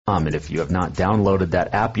And if you have not downloaded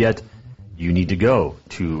that app yet, you need to go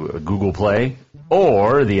to Google Play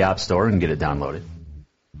or the App Store and get it downloaded.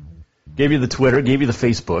 Gave you the Twitter, gave you the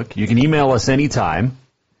Facebook. You can email us anytime,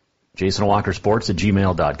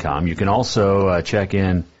 jasonwalkersports@gmail.com. You can also check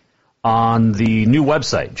in on the new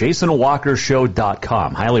website,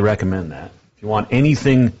 jasonwalkershow.com. Highly recommend that. If you want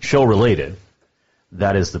anything show-related,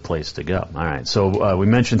 that is the place to go. All right, so we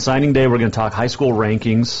mentioned signing day. We're going to talk high school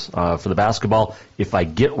rankings for the basketball. If I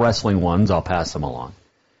get wrestling ones, I'll pass them along.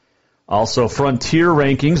 Also, Frontier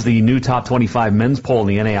rankings. The new top 25 men's poll in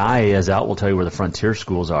the NAIA is out. We'll tell you where the Frontier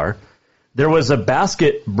schools are. There was a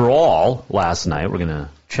basket brawl last night. We're going to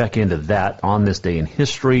check into that on this day in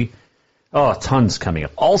history. Oh, tons coming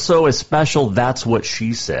up. Also, a special That's What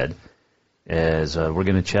She Said, as we're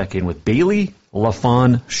going to check in with Bailey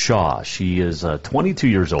LaFawn Shaw. She is 22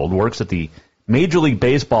 years old, works at the Major League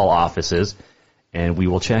Baseball offices, and we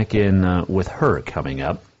will check in with her coming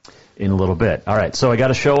up in a little bit. All right, so I got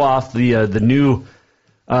to show off the new.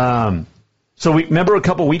 So we remember a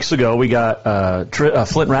couple weeks ago we got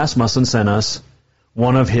Flint Rasmussen sent us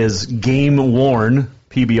one of his game-worn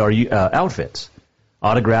PBR outfits,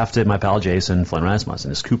 autographed it. My pal Jason Flint Rasmussen,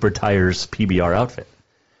 his Cooper Tires PBR outfit.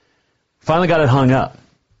 Finally got it hung up,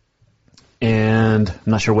 and I'm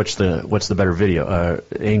not sure what's the better video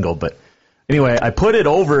angle, but anyway, I put it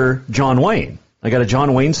over John Wayne. I got a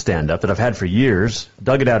John Wayne stand-up that I've had for years,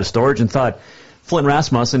 dug it out of storage, and thought Flint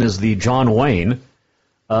Rasmussen is the John Wayne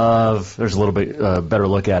of, there's a little bit better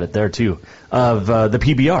look at it there too, of the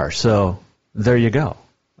PBR. So there you go.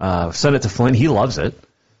 Sent it to Flint. He loves it.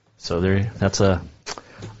 So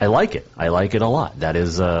I like it. I like it a lot. That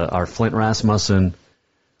is our Flint Rasmussen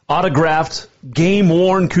autographed,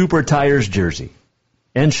 game-worn Cooper Tires jersey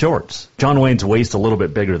and shorts. John Wayne's waist a little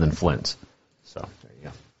bit bigger than Flint's. So there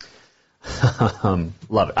you go.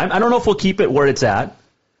 Love it. I don't know if we'll keep it where it's at.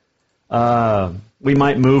 We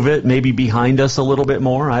might move it maybe behind us a little bit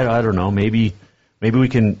more. I don't know. Maybe we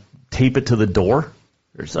can tape it to the door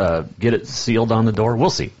or get it sealed on the door. We'll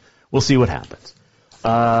see. We'll see what happens.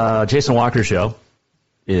 Jason Walker Show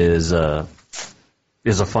is a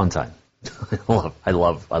fun time. I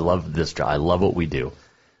love this job. I love what we do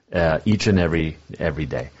each and every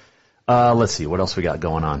day. Let's see what else we got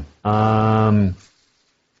going on.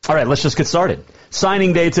 All right, let's just get started.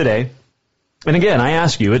 Signing day today, and again, I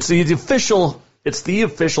ask you, it's the official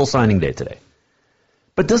signing day today.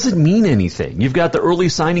 But does it mean anything? You've got the early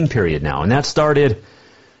signing period now, and that started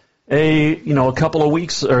a couple of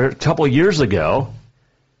weeks or a couple of years ago,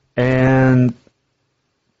 and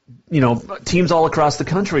teams all across the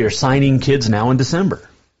country are signing kids now in December,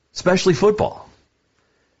 especially football.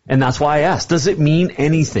 And that's why I asked, does it mean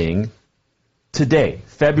anything today?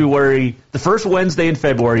 February, the first Wednesday in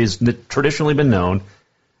February has traditionally been known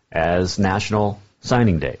as National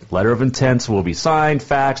Signing Day. Letter of intents will be signed,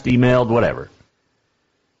 faxed, emailed, whatever.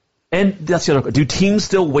 And that's do teams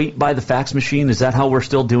still wait by the fax machine? Is that how we're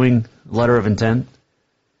still doing letter of intent?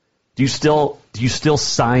 Do you still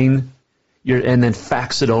sign and then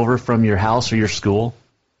fax it over from your house or your school?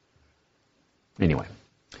 Anyway,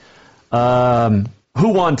 who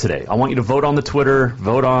won today? I want you to vote on the Twitter,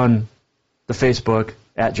 vote on the Facebook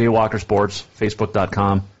at JWalkerSports,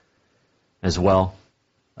 Facebook.com as well.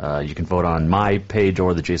 You can vote on my page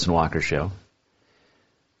or the Jason Walker Show.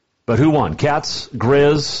 But who won? Cats,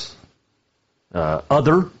 Grizz,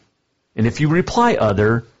 other. And if you reply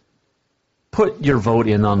other, put your vote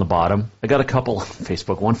in on the bottom. I got a couple on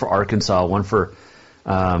Facebook, one for Arkansas, one for,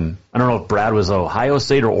 I don't know if Brad was Ohio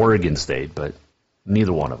State or Oregon State, but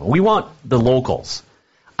neither one of them. We want the locals.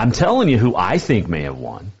 I'm telling you who I think may have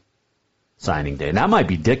won signing day, and that might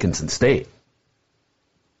be Dickinson State.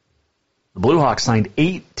 The Blue Hawks signed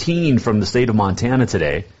 18 from the state of Montana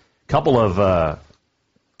today. A couple of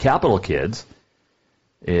Capital kids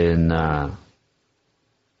in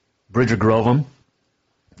Bridger Grovem,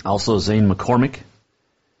 also Zane McCormick.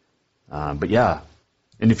 But yeah,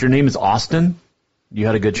 and if your name is Austin, you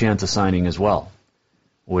had a good chance of signing as well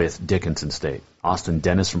with Dickinson State. Austin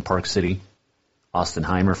Dennis from Park City, Austin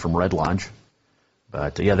Heimer from Red Lodge.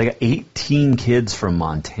 But yeah, they got 18 kids from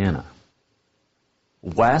Montana.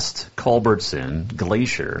 West, Culbertson,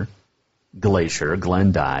 Glacier,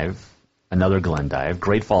 Glendive, another Glendive,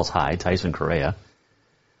 Great Falls High, Tyson Correa,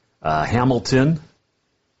 Hamilton,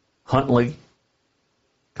 Huntley,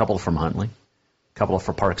 a couple from Huntley, a couple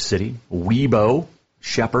from Park City, Webo,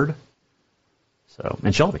 Shepherd,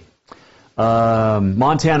 and Shelby.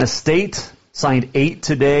 Montana State signed 8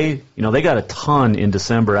 today. They got a ton in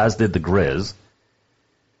December, as did the Grizz.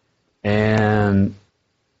 And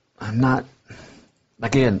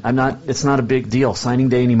it's not a big deal. Signing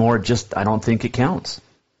day anymore, I don't think it counts.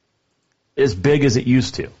 as big as it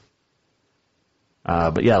used to.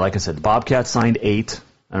 But yeah, like I said, the Bobcats signed 8.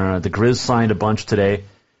 The Grizz signed a bunch today.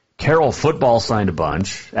 Carroll football signed a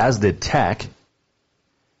bunch, as did Tech.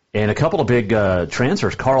 And a couple of big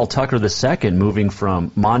transfers. Carl Tucker II moving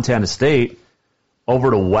from Montana State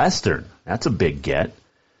over to Western. That's a big get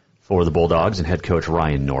for the Bulldogs and head coach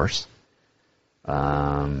Ryan Norse.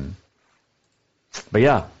 But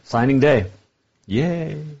yeah, signing day.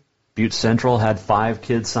 Yay. Butte Central had 5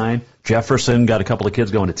 kids sign. Jefferson got a couple of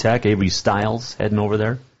kids going to Tech. Avery Stiles heading over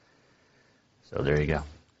there. So there you go.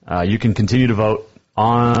 You can continue to vote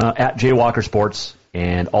at Jay Walker Sports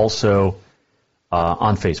and also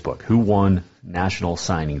on Facebook. Who won National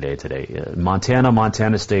Signing Day today? Montana,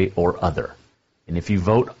 Montana State, or other. And if you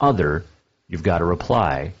vote other, you've got to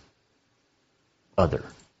reply other.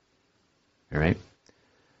 All right?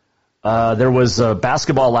 There was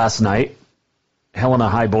basketball last night. Helena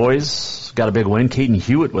High boys got a big win. Caden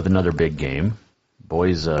Hewitt with another big game.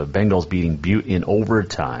 Boys, Bengals beating Butte in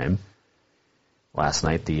overtime. Last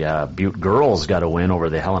night, the Butte girls got a win over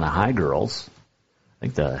the Helena High girls. I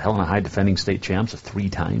think the Helena High defending state champs 3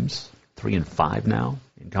 times, 3-5 now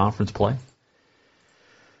in conference play.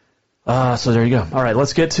 So there you go. All right,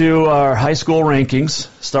 let's get to our high school rankings.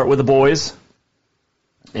 Start with the boys.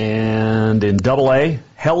 And in AA,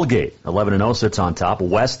 Hellgate, 11-0, sits on top.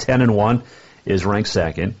 West, 10-1, is ranked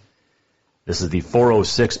second. This is the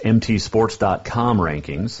 406mtsports.com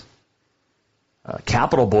rankings.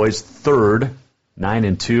 Capital Boys, third,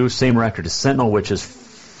 9-2, same record as Sentinel, which is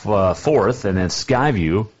fourth, and then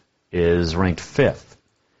Skyview is ranked fifth.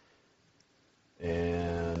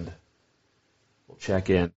 And we'll check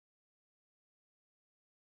in.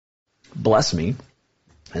 Bless me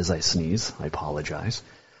as I sneeze. I apologize.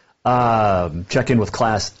 Check in with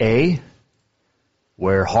Class A,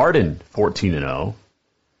 where Hardin 14-0,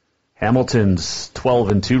 Hamilton's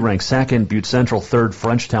 12-2, ranked second, Butte Central third,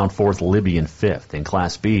 Frenchtown fourth, Libby in fifth. In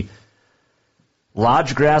Class B,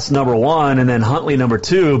 Lodgegrass number 1, and then Huntley number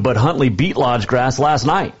 2, but Huntley beat Lodgegrass last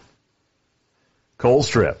night.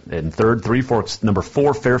 Colstrip in third, Three Forks number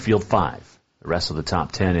 4, Fairfield 5. The rest of the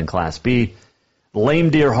top 10 in Class B, Lame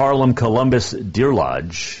Deer, Harlem, Columbus, Deer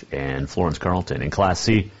Lodge, and Florence Carlton. In Class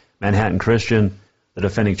C, Manhattan Christian, the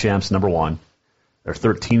defending champs, number 1. They're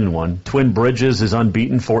 13-1. Twin Bridges is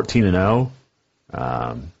unbeaten, 14-0.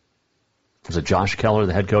 There's a Josh Keller,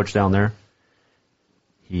 the head coach down there.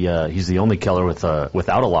 He's the only Keller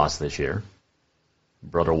without a loss this year.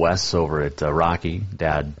 Brother Wes over at Rocky,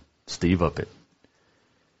 Dad Steve up at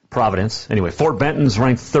Providence. Anyway, Fort Benton's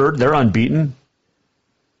ranked third. They're unbeaten.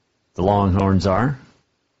 The Longhorns are.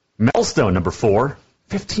 Millstone, number 4,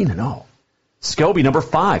 15-0. Scobie, number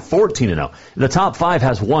 5, 14-0. The top 5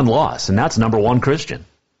 has 1 loss, and that's number 1 Christian.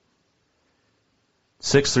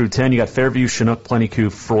 6 through 10, you got Fairview, Chinook,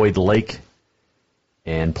 Plentycoo, Freud, Lake,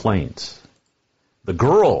 and Plains. The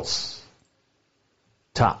girls,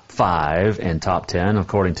 top 5 and top 10,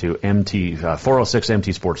 according to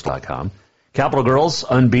 406mtsports.com. Capital Girls,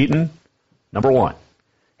 unbeaten, number 1.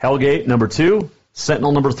 Hellgate, number 2.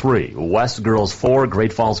 Sentinel, number 3. West Girls, 4.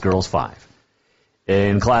 Great Falls Girls, 5.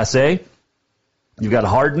 In Class A, you've got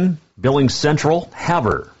Hardin, Billings Central,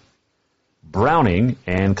 Havre, Browning,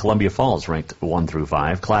 and Columbia Falls ranked 1 through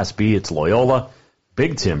 5. Class B, it's Loyola,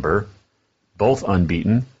 Big Timber, both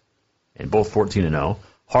unbeaten, and both 14-0.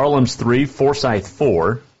 Harlem's 3, Forsyth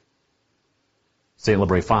 4, St.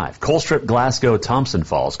 Libre 5. Colstrip, Glasgow, Thompson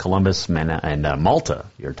Falls, Columbus, and Malta,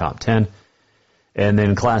 your top 10. And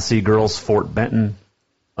then Class C girls, Fort Benton,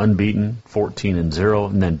 unbeaten, 14-0.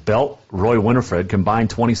 And then Belt, Roy Winifred, combined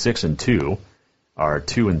 26-2, are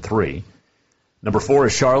 2-3. Number 4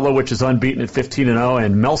 is Charlotte, which is unbeaten at 15-0,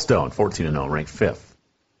 and Millstone, 14-0, ranked 5th.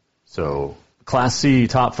 So Class C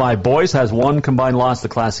top 5 boys has 1 combined loss. The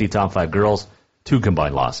Class C top 5 girls, 2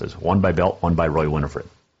 combined losses. 1 by Belt, 1 by Roy Winifred.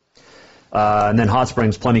 And then Hot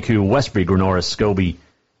Springs, Plentycoo, Westby, Grenora, Scobie,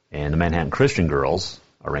 and the Manhattan Christian girls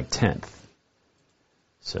are ranked 10th.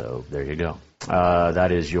 So there you go.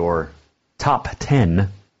 That is your top 10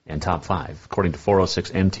 and top 5, according to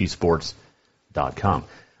 406mtsports.com.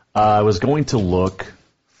 I was going to look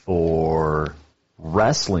for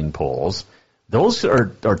wrestling polls. Those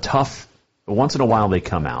are tough. Once in a while they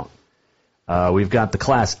come out. We've got the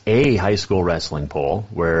Class A high school wrestling poll,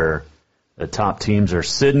 where the top teams are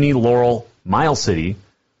Sydney, Laurel, Miles City,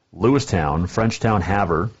 Lewistown, Frenchtown,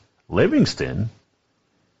 Havre, Livingston,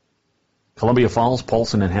 Columbia Falls,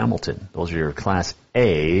 Polson, and Hamilton. Those are your Class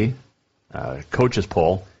A coaches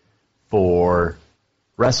poll for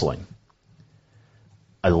wrestling.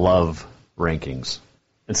 I love rankings,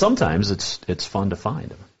 and sometimes it's fun to find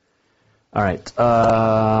them. All right.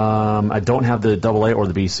 I don't have the AA or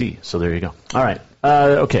the BC, so there you go. All right.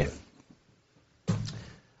 Okay.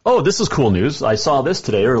 Oh, this is cool news. I saw this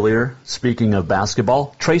today earlier. Speaking of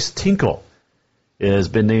basketball, Trace Tinkle has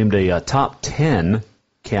been named a top 10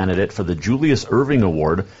 candidate for the Julius Erving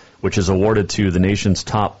Award, which is awarded to the nation's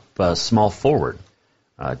top small forward.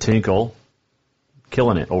 Tinkle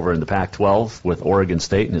killing it over in the Pac-12 with Oregon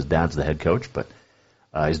State, and his dad's the head coach, but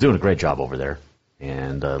he's doing a great job over there,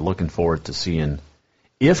 and looking forward to seeing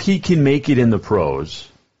if he can make it in the pros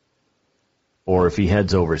or if he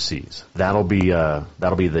heads overseas. That'll be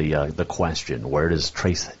the question. Where does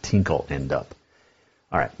Trace Tinkle end up?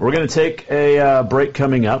 All right, we're going to take a break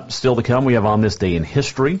coming up. Still to come, we have On This Day in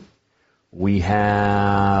History. We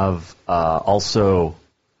have also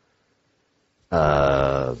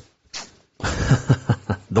the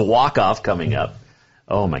walk-off coming up.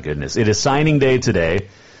 Oh, my goodness. It is signing day today.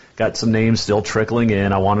 Got some names still trickling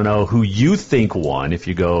in. I want to know who you think won. If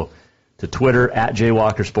you go to Twitter, at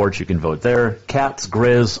JWalkerSports, you can vote there. Cats,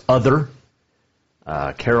 Grizz, Other.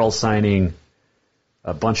 Carol signing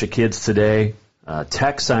a bunch of kids today.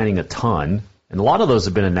 Tech signing a ton. And a lot of those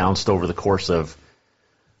have been announced over the course of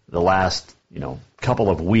the last, couple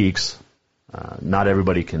of weeks. Not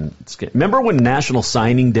everybody can skip. Remember when National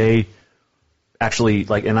Signing Day actually,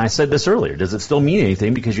 and I said this earlier, does it still mean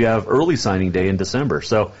anything? Because you have early signing day in December.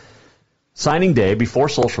 So signing day, before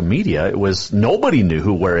social media, it was nobody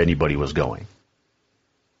knew where anybody was going.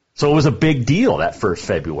 So it was a big deal that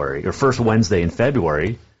first Wednesday in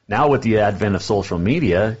February. Now with the advent of social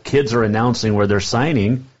media, kids are announcing where they're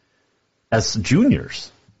signing as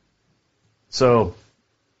juniors. So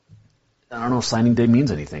I don't know if signing day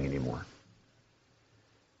means anything anymore.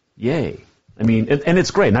 Yay. I mean, and it's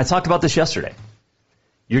great. And I talked about this yesterday.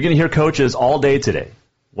 You're going to hear coaches all day today,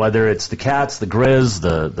 whether it's the Cats, the Grizz,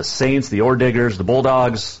 the Saints, the Orediggers, the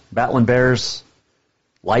Bulldogs, Battling Bears,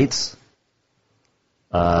 Lights,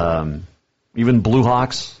 even Blue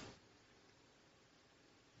Hawks.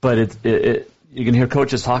 But you're going to hear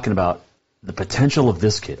coaches talking about the potential of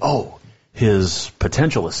this kid. Oh, his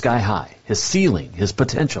potential is sky high. His ceiling, his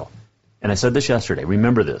potential. And I said this yesterday.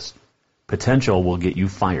 Remember this. Potential will get you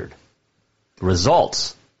fired.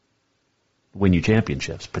 Results win you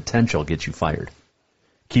championships. Potential gets you fired.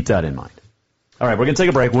 Keep that in mind. All right, we're going to take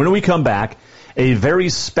a break. When we come back, a very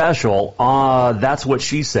special That's What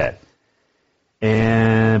She Said.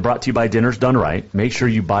 And brought to you by Dinner's Done Right. Make sure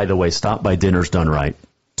you, by the way, stop by Dinner's Done Right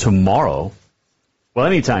tomorrow. Well,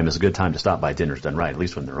 anytime is a good time to stop by Dinner's Done Right, at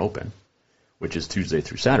least when they're open, which is Tuesday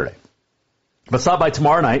through Saturday. But stop by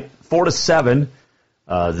tomorrow night, 4 to 7,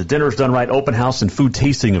 the Dinner's Done Right open house and food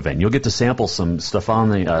tasting event. You'll get to sample some stuff on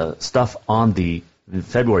the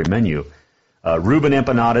February menu. Reuben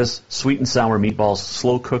empanadas, sweet and sour meatballs,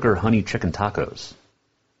 slow cooker honey chicken tacos.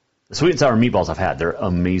 The sweet and sour meatballs I've had, they're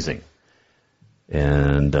amazing.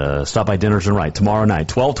 And stop by Dinner's Done Right tomorrow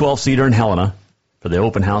night, 1212 Cedar in Helena, for the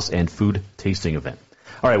open house and food tasting event.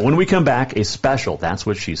 All right, when we come back, a special That's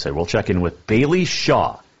What She Said. We'll check in with Bailey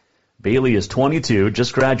Shaw. Bailey is 22,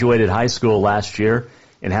 just graduated high school last year,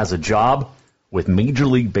 and has a job with Major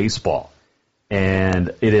League Baseball.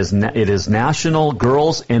 And it is National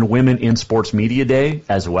Girls and Women in Sports Media Day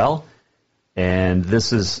as well. And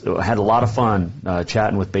had a lot of fun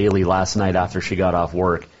chatting with Bailey last night after she got off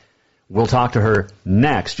work. We'll talk to her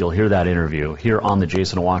next. You'll hear that interview here on the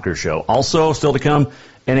Jason Walker Show. Also, still to come,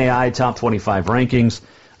 NAI Top 25 rankings,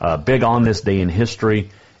 big On This Day in History,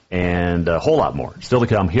 and a whole lot more. Still to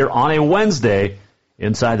come here on a Wednesday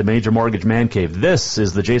inside the Major Mortgage Man Cave. This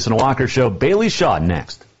is the Jason Walker Show. Bailey Shaw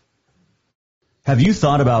next. Have you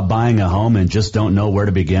thought about buying a home and just don't know where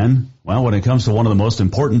to begin? Well, when it comes to one of the most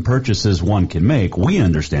important purchases one can make, we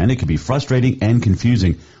understand it can be frustrating and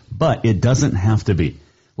confusing, but it doesn't have to be.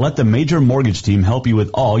 Let the Major Mortgage team help you with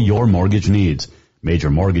all your mortgage needs. Major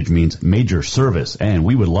Mortgage means major service, and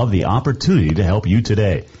we would love the opportunity to help you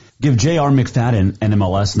today. Give J.R. McFadden,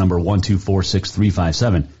 NMLS number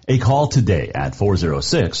 1246357, a call today at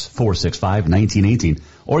 406-465-1918,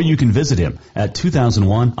 or you can visit him at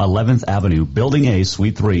 2001 11th Avenue, Building A,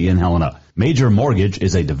 Suite 3 in Helena. Major Mortgage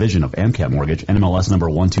is a division of AMCAP Mortgage, NMLS number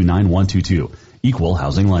 129122, equal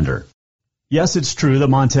housing lender. Yes, it's true that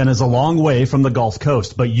Montana is a long way from the Gulf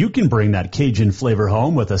Coast, but you can bring that Cajun flavor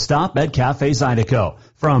home with a stop at Cafe Zydeco.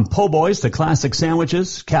 From po' boys to classic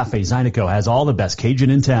sandwiches, Cafe Zydeco has all the best Cajun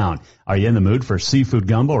in town. Are you in the mood for seafood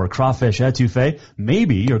gumbo or crawfish etouffee?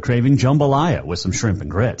 Maybe you're craving jambalaya with some shrimp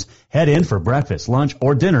and grits. Head in for breakfast, lunch,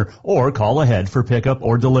 or dinner, or call ahead for pickup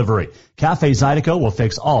or delivery. Cafe Zydeco will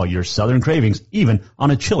fix all your southern cravings, even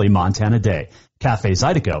on a chilly Montana day. Cafe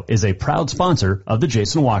Zydeco is a proud sponsor of the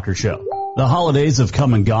Jason Walker Show. The holidays have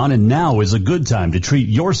come and gone, and now is a good time to treat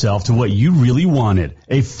yourself to what you really wanted.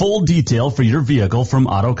 A full detail for your vehicle from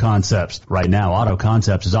Auto Concepts. Right now, Auto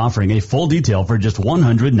Concepts is offering a full detail for just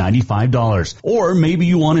 $195. Or maybe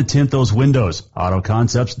you want to tint those windows. Auto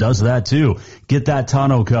Concepts does that too. Get that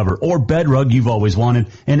tonneau cover or bed rug you've always wanted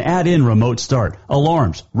and add in remote start,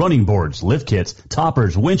 alarms, running boards, lift kits,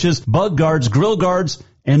 toppers, winches, bug guards, grill guards,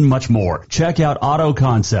 and much more. Check out Auto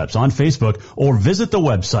Concepts on Facebook or visit the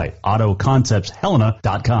website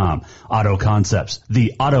autoconceptshelena.com. Auto Concepts,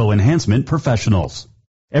 the auto enhancement professionals.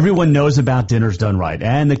 Everyone knows about Dinner's Done Right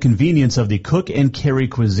and the convenience of the cook and carry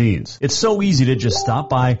cuisines. It's so easy to just stop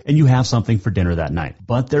by and you have something for dinner that night.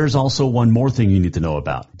 But there's also one more thing you need to know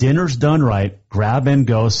about. Dinner's Done Right Grab and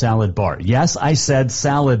Go Salad Bar. Yes, I said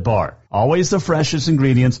salad bar. Always the freshest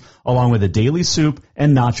ingredients along with a daily soup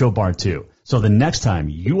and nacho bar too. So the next time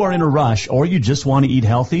you are in a rush or you just want to eat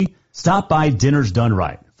healthy, stop by Dinner's Done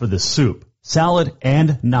Right for the soup, salad,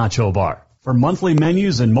 and nacho bar. For monthly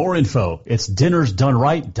menus and more info, it's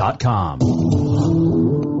dinnersdoneright.com.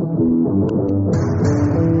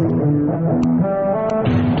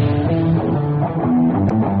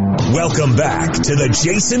 Welcome back to the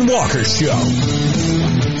Jason Walker Show.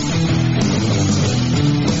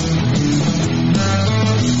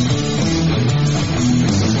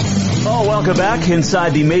 Welcome back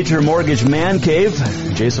inside the Major Mortgage Man Cave.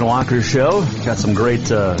 Jason Walker Show. Got some great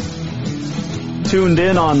tuned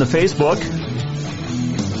in on the Facebook,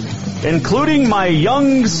 including my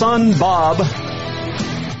young son Bob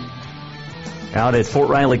out at Fort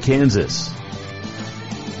Riley, Kansas,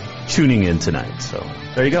 tuning in tonight. So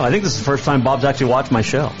there you go. I think this is the first time Bob's actually watched my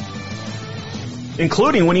show,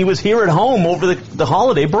 including when he was here at home over the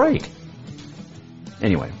holiday break.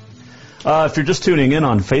 Anyway. If you're just tuning in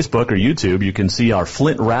on Facebook or YouTube, you can see our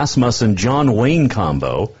Flint Rasmussen John Wayne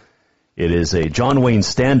combo. It is a John Wayne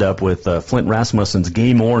stand-up with Flint Rasmussen's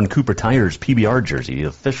game-worn Cooper Tires PBR jersey, the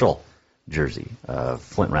official jersey.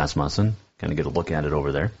 Flint Rasmussen, kind of get a look at it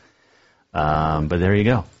over there. But there you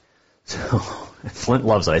go. So Flint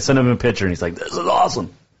loves it. I sent him a picture, and he's like, "This is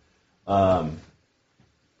awesome."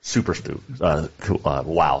 Super cool.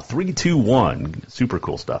 Wow, 3-2-1, super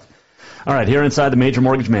cool stuff. All right, here inside the Major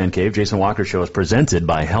Mortgage Man Cave, Jason Walker Show is presented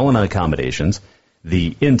by Helena Accommodations,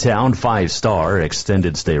 the in-town 5-star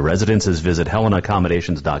extended stay residences. Visit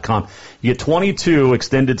HelenaAccommodations.com. You get 22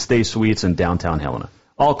 extended stay suites in downtown Helena,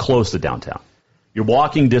 all close to downtown. You're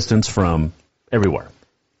walking distance from everywhere.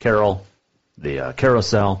 Carroll, the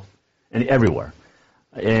Carousel, and everywhere.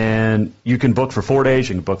 And you can book for 4 days.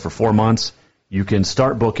 You can book for 4 months. You can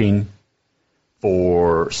start booking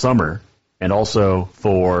for summer and also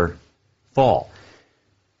for fall.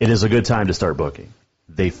 It is a good time to start booking.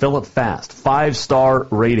 They fill up fast. 5-star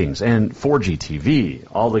ratings and 4G TV,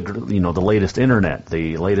 all the the latest internet,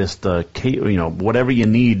 the latest whatever you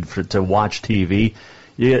need to watch TV.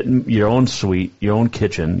 You get your own suite, your own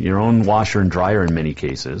kitchen, your own washer and dryer in many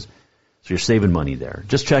cases. So you're saving money there.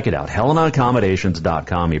 Just check it out.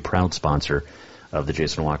 HelenaAccommodations.com, a proud sponsor of the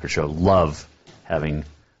Jason Walker Show. Love having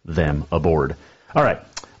them aboard. All right.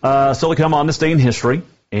 Still to come on this day in history.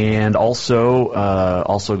 And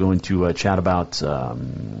also going to chat about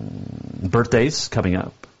birthdays coming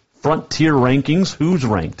up. Frontier rankings. Who's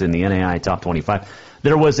ranked in the NAI Top 25?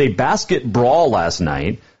 There was a basket brawl last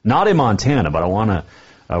night, not in Montana, but we're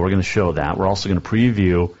going to show that. We're also going to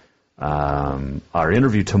preview our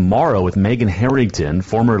interview tomorrow with Megan Harrington,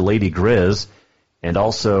 former Lady Grizz, and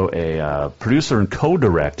also a producer and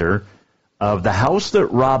co-director of The House That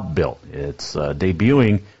Rob Built. It's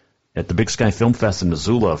debuting at the Big Sky Film Fest in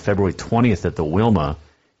Missoula, February 20th at the Wilma.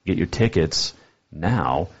 Get your tickets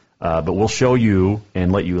now. But we'll show you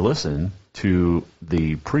and let you listen to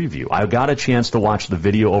the preview. I got a chance to watch the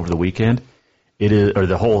video over the weekend. Or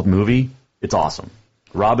the whole movie. It's awesome.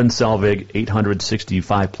 Robin Selvig,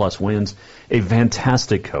 865-plus wins. A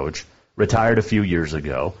fantastic coach. Retired a few years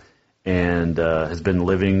ago. And has been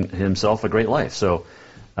living himself a great life. So,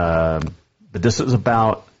 but this is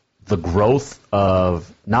about the growth of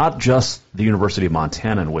not just the University of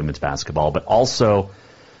Montana in women's basketball, but also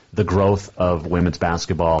the growth of women's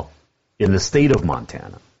basketball in the state of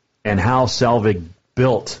Montana and how Selvig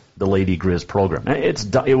built the Lady Grizz program.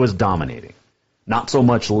 It was dominating. Not so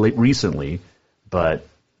much recently, but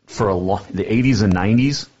for the 80s and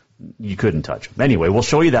 90s, you couldn't touch them. Anyway, we'll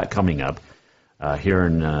show you that coming up here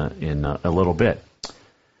in a little bit.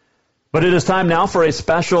 But it is time now for a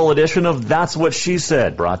special edition of That's What She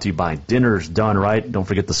Said, brought to you by Dinner's Done Right. Don't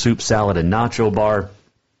forget the soup, salad, and nacho bar.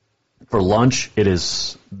 For lunch, it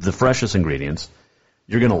is the freshest ingredients.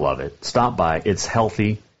 You're going to love it. Stop by. It's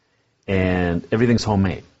healthy, and everything's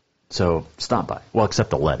homemade. So stop by. Well, except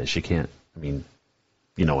the lettuce. You can't I mean,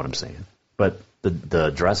 you know what I'm saying. But the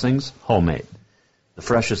dressings, homemade. The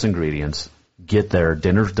freshest ingredients. Get there.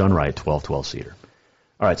 Dinner's done right, 12-12 seater.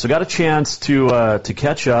 All right, so got a chance to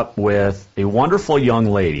catch up with a wonderful young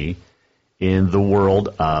lady in the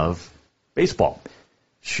world of baseball.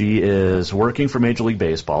 She is working for Major League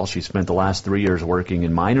Baseball. She spent the last 3 years working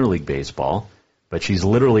in minor league baseball, but she's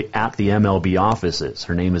literally at the MLB offices.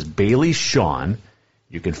 Her name is Bailey Shawn.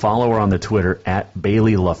 You can follow her on the Twitter at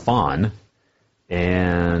Bailey LaFawn.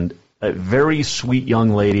 And a very sweet young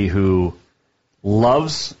lady who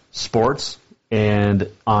loves sports. And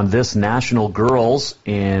on this National Girls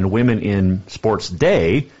and Women in Sports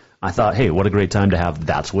Day, I thought, hey, what a great time to have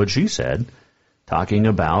That's What She Said,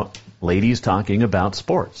 ladies talking about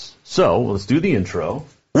sports. So let's do the intro.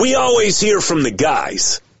 We always hear from the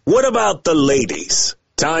guys. What about the ladies?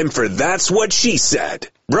 Time for That's What She Said.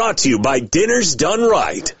 Brought to you by Dinner's Done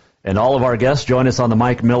Right. And all of our guests join us on the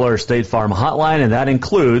Mike Miller State Farm Hotline, and that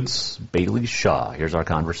includes Bailey Shaw. Here's our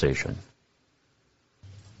conversation.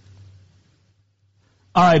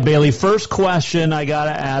 All right, Bailey, first question I got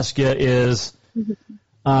to ask you is,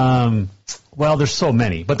 well, there's so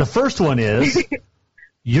many, but the first one is,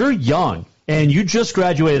 you're young, and you just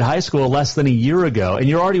graduated high school less than a year ago, and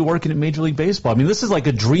you're already working at Major League Baseball. I mean, this is like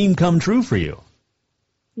a dream come true for you.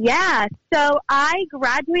 Yeah, so I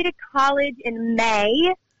graduated college in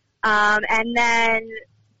May, and then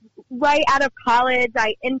right out of college,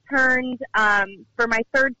 I interned for my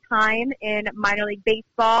third time in minor league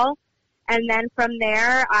baseball. And then from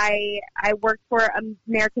there, I worked for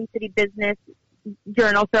American City Business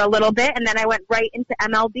Journal for a little bit, and then I went right into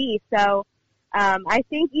MLB. So I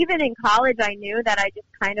think even in college, I knew that I just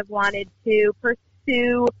kind of wanted to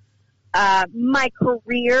pursue my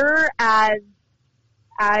career as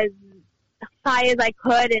high as I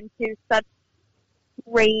could into such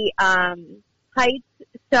great heights.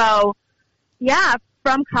 So, yeah,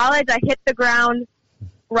 from college, I hit the ground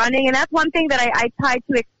running, and that's one thing that I try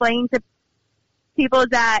to explain to people, is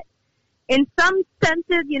that in some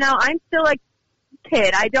senses, you know, I'm still a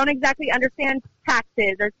kid. I don't exactly understand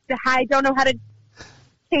taxes, or I don't know how to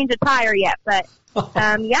change a tire yet. But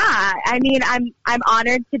yeah, I mean, I'm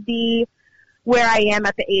honored to be where I am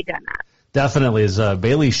at the age I'm at. Definitely is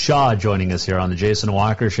Bailey Shaw joining us here on the Jason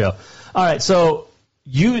Walker Show. All right, so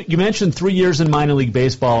you mentioned 3 years in minor league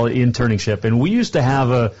baseball internship, and we used to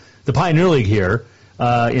have the Pioneer League here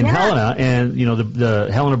in Helena, and you know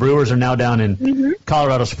the Helena Brewers are now down in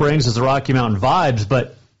Colorado Springs as the Rocky Mountain Vibes,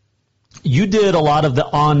 but you did a lot of the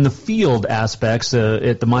on-the-field aspects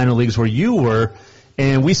at the minor leagues where you were,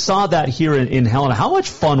 and we saw that here in Helena. How much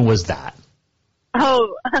fun was that?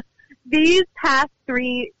 Oh, these past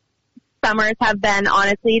 3 summers have been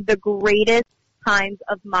honestly the greatest times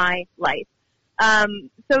of my life.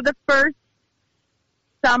 So the first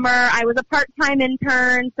summer, I was a part-time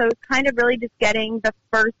intern, so it's kind of really just getting the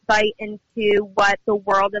first bite into what the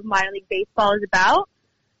world of minor league baseball is about.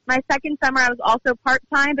 My second summer, I was also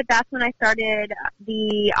part-time, but that's when I started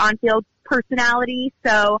the on-field personality.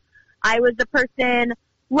 So I was the person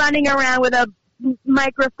running around with a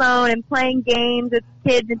microphone and playing games with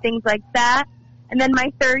kids and things like that. And then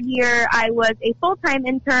my third year, I was a full-time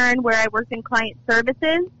intern where I worked in client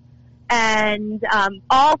services. And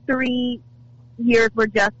all 3 years were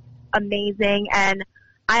just amazing. And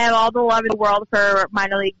I have all the love in the world for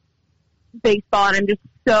minor league baseball, and I'm just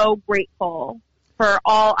so grateful for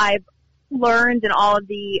all I've learned and all of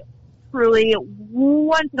the truly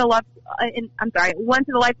once in a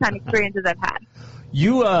lifetime experiences I've had.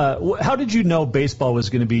 You, how did you know baseball was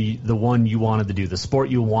going to be the one you wanted to do, the sport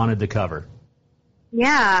you wanted to cover?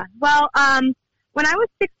 Yeah, well, when I was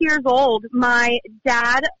 6 years old, my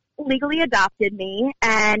dad legally adopted me,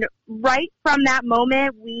 and right from that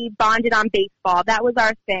moment, we bonded on baseball. That was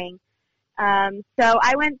our thing. So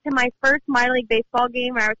I went to my first minor league baseball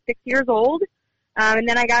game when I was 6 years old, and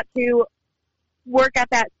then I got to work at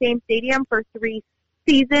that same stadium for 3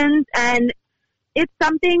 seasons, and it's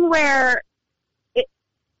something where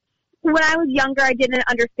when I was younger, I didn't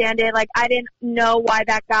understand it. Like, I didn't know why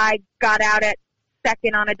that guy got out at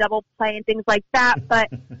second on a double play and things like that, but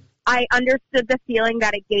I understood the feeling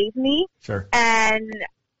that it gave me. Sure. And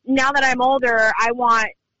now that I'm older, I want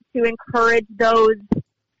to encourage those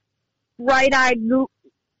bright-eyed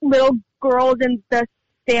little girls in the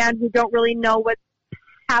stand who don't really know what's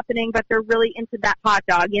happening, but they're really into that hot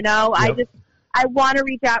dog, you know? Yep. I want to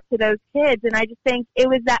reach out to those kids, and I just think it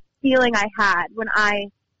was that feeling I had when I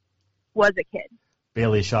was a kid.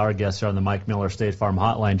 Bailey Shaw, our guest here on the Mike Miller State Farm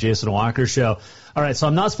Hotline, Jason Walker Show. All right, so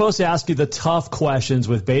I'm not supposed to ask you the tough questions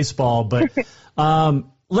with baseball, but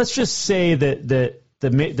let's just say that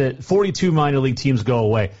the 42 minor league teams go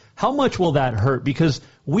away, how much will that hurt? Because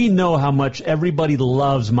we know how much everybody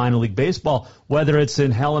loves minor league baseball, whether it's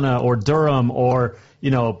in Helena or Durham or,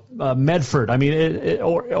 Medford. I mean,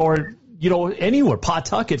 or anywhere,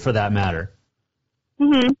 Pawtucket for that matter.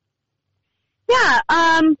 Mm-hmm. Yeah,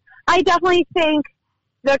 I definitely think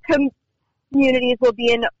the communities will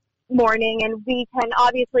be in mourning, and we can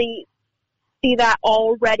obviously see that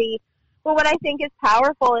already. But what I think is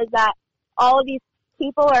powerful is that all of these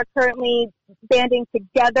people are currently banding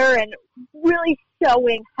together and really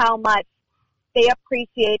showing how much they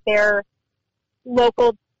appreciate their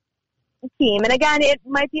local team. And again, it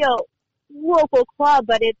might be a local club,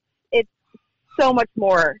 but it's so much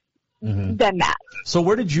more than that. So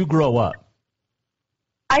where did you grow up?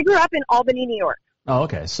 I grew up in Albany, New York. Oh,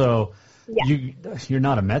 okay. So yeah. You're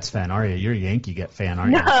not a Mets fan, are you? You're a Yankee fan,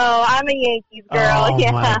 aren't you? No, I'm a Yankees girl. Oh,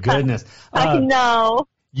 yeah. my goodness. I know.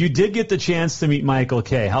 You did get the chance to meet Michael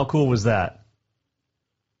Kay. How cool was that?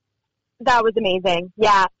 That was amazing.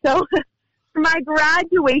 Yeah. So for my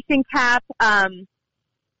graduation cap,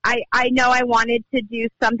 I know I wanted to do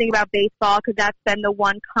something about baseball because that's been the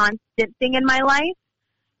one constant thing in my life.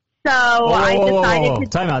 So I decided to...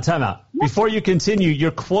 Time out. Yeah. Before you continue,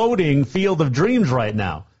 you're quoting Field of Dreams right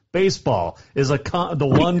now. Baseball is the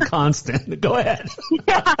one constant. Go ahead.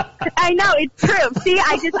 Yeah, I know. It's true. See,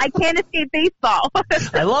 I can't escape baseball.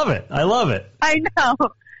 I love it. I know.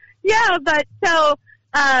 Yeah, but so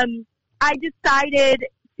I decided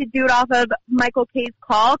to do it off of Michael Kay's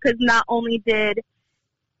call because not only did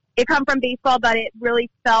it come from baseball, but it really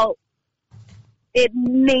felt it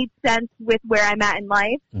made sense with where I'm at in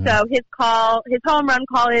life. Mm-hmm. So his home run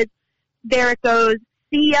call is, there it goes,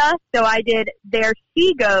 see ya. So I did, there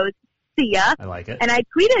she goes, see ya. I like it. And I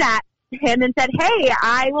tweeted at him and said, hey,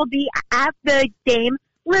 I will be at the game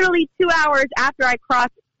literally 2 hours after I cross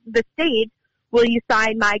the stage. Will you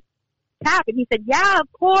sign my cap? And he said, yeah,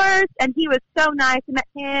 of course. And he was so nice. I met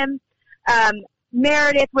him.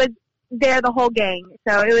 Meredith was there, the whole gang.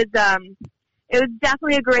 So it was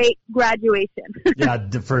definitely a great graduation. Yeah,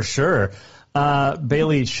 for sure.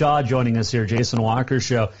 Bailey Shaw joining us here, Jason Walker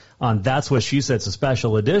Show on That's What She Said. It's a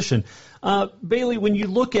special edition. Bailey, when you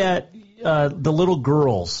look at the little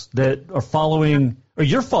girls that are following, or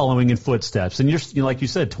you're following in footsteps, and you're like you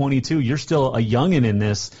said, 22, you're still a youngin'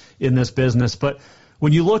 in this business. But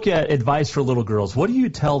when you look at advice for little girls, what do you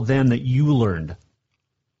tell them that you learned?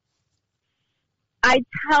 I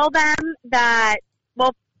tell them that,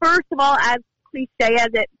 well, first of all, as cliche as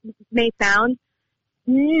it may sound,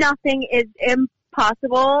 nothing is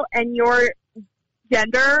impossible, and your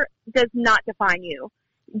gender does not define you.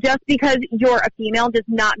 Just because you're a female does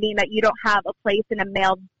not mean that you don't have a place in a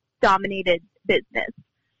male-dominated business.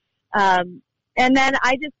 And then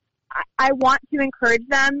I want to encourage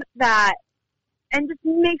them that, and just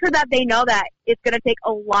make sure that they know that it's going to take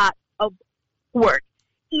a lot of work.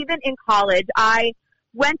 Even in college, I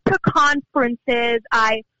went to conferences,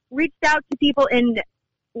 I reached out to people in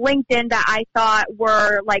LinkedIn that I thought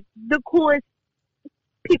were like the coolest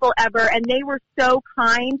people ever, and they were so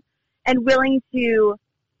kind and willing to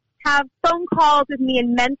have phone calls with me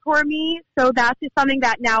and mentor me. So that's just something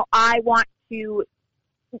that now I want to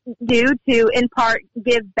do, to in part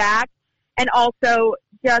give back, and also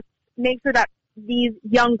just make sure that these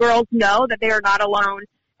young girls know that they are not alone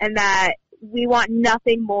and that we want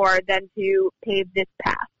nothing more than to pave this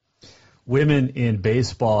path. Women in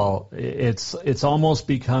baseball, it's almost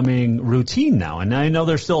becoming routine now. And I know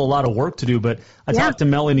there's still a lot of work to do, but I talked to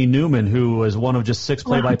Melanie Newman, who was one of just 6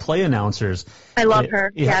 play-by-play announcers. I love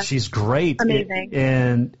her. Yeah, she's great. Amazing.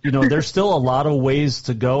 And, there's still a lot of ways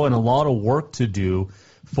to go and a lot of work to do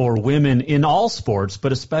for women in all sports,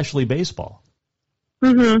 but especially baseball.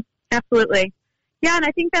 Mm-hmm. Absolutely. Yeah, and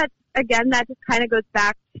I think that, again, that just kind of goes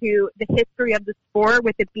back to the history of the sport,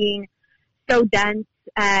 with it being so dense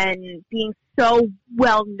and being so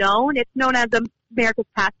well known. It's known as America's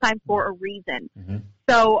pastime for a reason. Mm-hmm.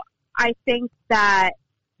 So I think that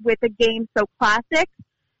with a game so classic,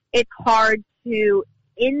 it's hard to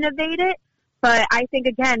innovate it. But I think,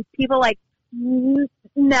 again, people like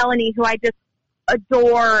Melanie, who I just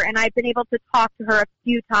adore, and I've been able to talk to her a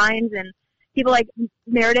few times, and people like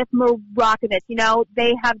Meredith Murakovich,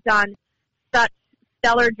 they have done such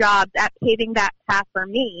stellar jobs at paving that path for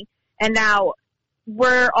me. And now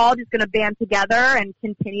we're all just going to band together and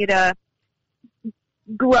continue to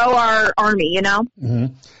grow our army,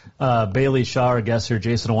 Mm-hmm. Bailey Shaw, our guest here,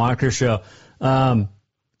 Jason Walker Show.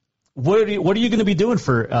 What are you going to be doing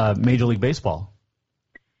for Major League Baseball?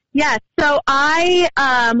 Yes, so I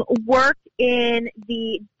work in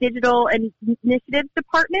the digital initiatives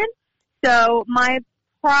department. So my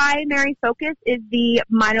primary focus is the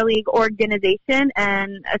minor league organization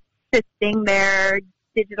and assisting their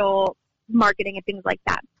digital marketing and things like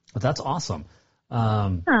that. But that's awesome.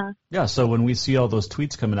 Yeah, so when we see all those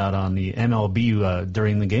tweets coming out on the MLB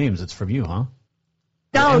during the games, it's from you, huh?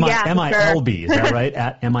 Oh, yeah. MILB, is that right?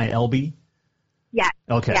 At MILB? Yeah.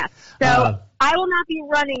 Okay. Yeah. So I will not be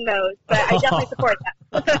running those, but I definitely support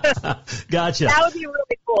that. Gotcha. That would be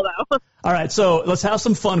really cool, though. All right, so let's have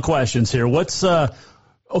some fun questions here. What's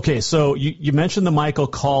okay? So you mentioned the Michael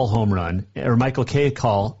Call home run or Michael K.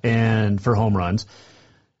 Call and for home runs.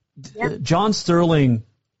 Yep. John Sterling.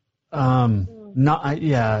 I'm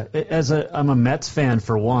a Mets fan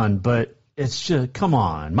for one, but it's just come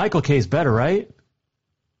on, Michael K's better, right?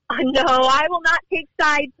 No, I will not take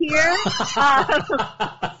sides here.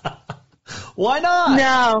 Why not?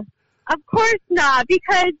 No, of course not,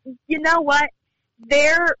 because you know what?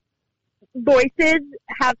 Their voices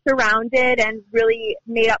have surrounded and really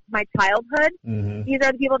made up my childhood. Mm-hmm. These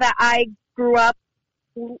are the people that I grew up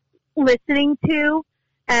listening to,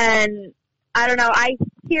 and I don't know, I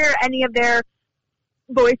hear any of their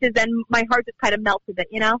voices and my heart just kind of melts a bit,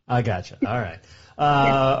 you know? I gotcha. All right.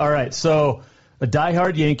 All right. So a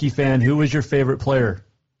diehard Yankee fan, who was your favorite player?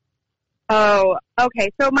 Oh,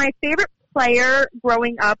 okay. So my favorite player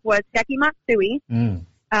growing up was Hideki Matsui.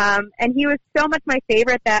 And he was so much my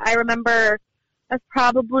favorite that I remember I was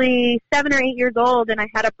probably 7 or 8 years old and I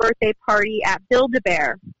had a birthday party at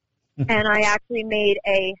Build-A-Bear. And I actually made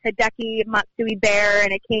a Hideki Matsui bear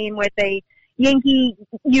and it came with a Yankee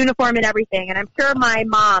uniform and everything. And I'm sure my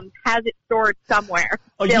mom has it stored somewhere.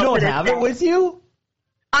 Oh, you don't have it with you?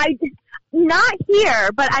 Not here,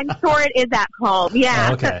 but I'm sure it is at home.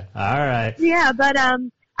 Yeah. Okay. All right. Yeah, but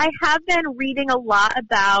I have been reading a lot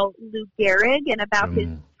about Lou Gehrig and about his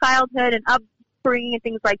childhood and upbringing and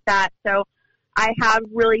things like that. So I have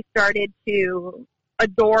really started to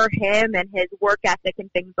adore him and his work ethic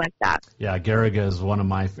and things like that. Yeah, Gehrig is one of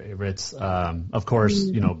my favorites. Of course,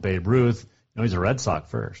 Babe Ruth. He's a Red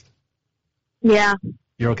Sox first. Yeah.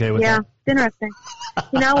 You're okay with that? Yeah, it's interesting.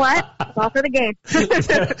 You know what? It's all for the game.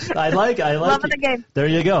 I like Love it. of the game. There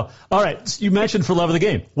you go. All right, so you mentioned for love of the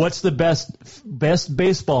game. What's the best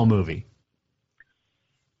baseball movie?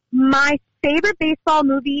 My favorite baseball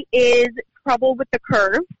movie is Trouble with the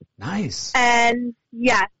Curve. Nice. And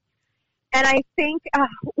yes. And I think,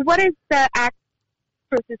 what is the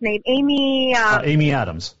actress's name? Amy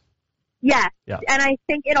Adams. Yes. Yeah. And I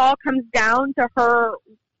think it all comes down to her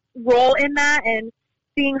role in that and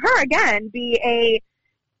seeing her, again, be a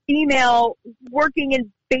female working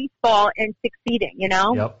in baseball and succeeding, you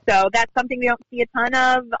know? Yep. So that's something we don't see a ton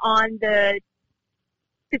of on the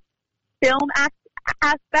film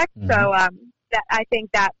aspect. Mm-hmm. So that I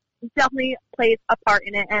think that definitely plays a part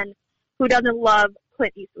in it. And who doesn't love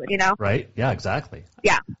Clint Eastwood, you know? Right. Yeah, exactly.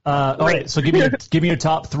 Yeah. All right. So give me your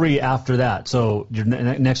top three after that. So your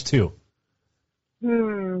next two.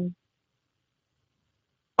 A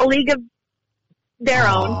League of Their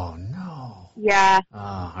Own. Oh, no. Yeah.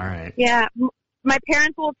 Oh, all right. Yeah. My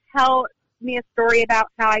parents will tell me a story about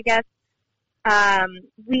how, I guess,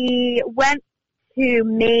 we went to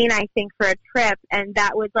Maine, I think, for a trip, and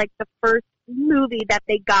that was like the first movie that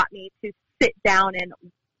they got me to sit down and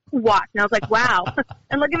watch. And I was like, wow.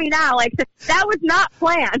 And look at me now. Like, that was not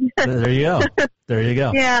planned. There you go. There you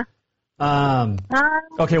go. Yeah.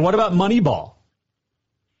 Okay, what about Moneyball?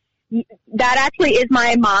 That actually is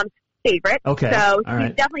my mom's favorite. Okay. So all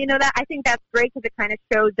right. definitely know that. I think that's great because it kind of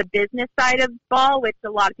shows the business side of ball, which a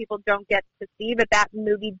lot of people don't get to see, but that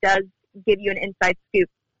movie does give you an inside scoop.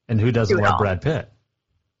 And who doesn't love all. Brad Pitt?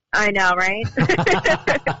 I know, right?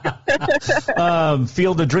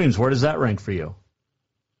 Field of Dreams, where does that rank for you?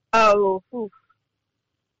 Oh, oof.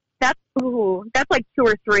 That's like 2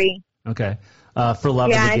 or 3. Okay. For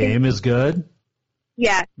Love of the Game is good?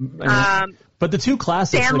 Yeah. But the two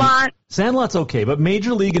classics. Sandlot. Sandlot's okay, but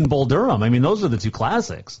Major League and Bull Durham, I mean, those are the two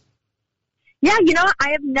classics. Yeah, you know what?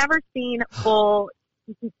 I have never seen Bull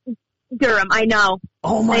Durham. I know.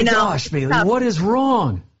 Oh, my gosh, Bailey, what is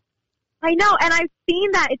wrong? I know, and I've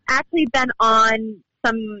seen that it's actually been on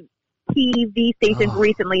some TV stations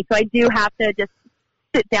recently, so I do have to just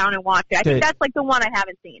sit down and watch it. I think that's like the one I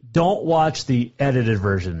haven't seen. Don't watch the edited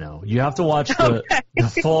version, though. You have to watch the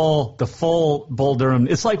full Bull Durham.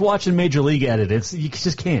 It's like watching Major League edited. You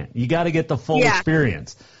just can't. You got to get the full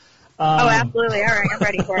experience. Absolutely. All right, I'm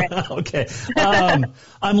ready for it. Okay.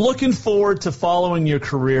 I'm looking forward to following your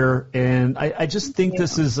career, and I just think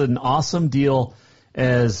this is an awesome deal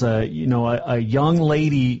as a young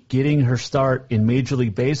lady getting her start in Major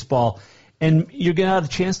League Baseball. And you're going to have a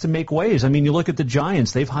chance to make waves. I mean, you look at the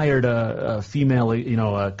Giants; they've hired a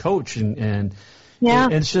female, coach, and Yeah.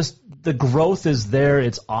 It's just the growth is there.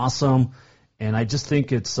 It's awesome. And I just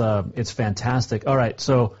think it's fantastic. All right,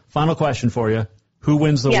 so final question for you. Who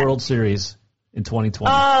wins the World Series in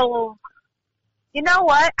 2020? Oh, you know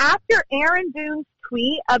what? After Aaron Boone's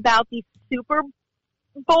tweet about the Super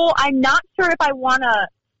Bowl, I'm not sure if I want to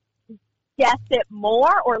guess it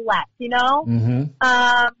more or less, you know?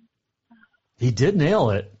 Mm-hmm. He did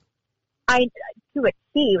nail it. To a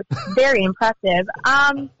T, which is very impressive.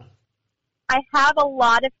 I have a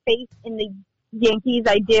lot of faith in the Yankees.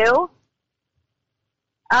 I do.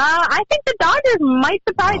 I think the Dodgers might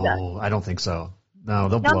surprise us. No, I don't think so. No,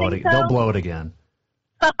 they'll Don't blow think it. so? They'll blow it again.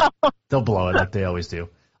 They'll blow it like they always do.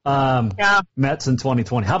 Yeah. Mets in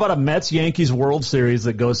 2020. How about a Mets-Yankees World Series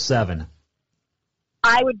that goes 7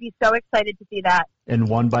 I would be so excited to see that. and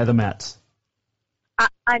won by the Mets?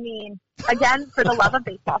 I mean, again, for the love of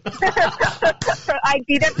baseball. I'd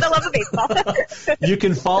be there for the love of baseball. You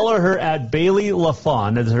can follow her at Bailey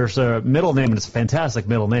LaFawn. That's her middle name, and it's a fantastic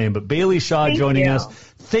middle name. But Bailey Shaw Thank joining you. us.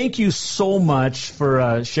 Thank you so much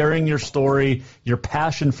for sharing your story, your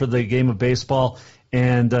passion for the game of baseball,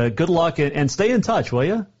 and good luck. And stay in touch, will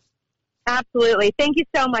you? Absolutely. Thank you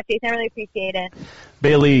so much, Jason. I really appreciate it.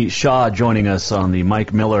 Bailey Shaw joining us on the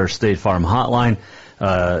Mike Miller State Farm Hotline.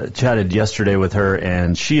 Chatted yesterday with her,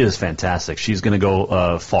 and she is fantastic. She's going to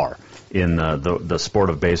go far in the sport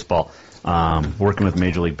of baseball, working with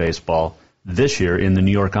Major League Baseball this year in the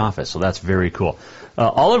New York office. So that's very cool.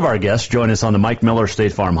 All of our guests join us on the Mike Miller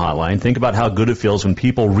State Farm Hotline. Think about how good it feels when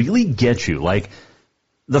people really get you, like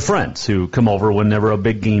the friends who come over whenever a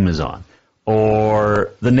big game is on, or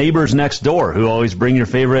the neighbors next door who always bring your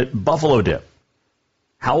favorite buffalo dip.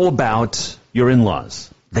 How about your in-laws?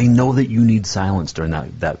 They know that you need silence during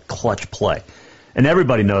that clutch play. And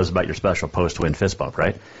everybody knows about your special post-win fist bump,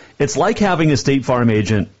 right? It's like having a State Farm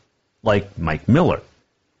agent like Mike Miller.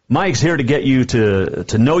 Mike's here to get you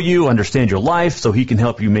to know you, understand your life, so he can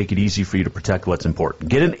help you make it easy for you to protect what's important.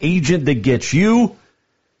 Get an agent that gets you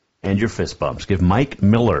and your fist bumps. Give Mike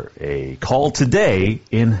Miller a call today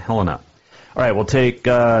in Helena. All right, we'll take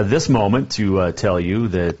this moment to tell you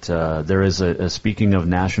that there is speaking of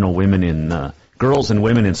National Women in Girls and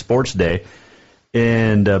Women in Sports Day.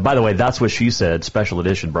 And by the way, that's what she said. Special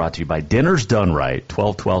edition brought to you by Dinner's Done Right,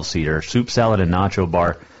 12-seater, soup, salad, and nacho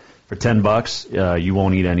bar. For $10, you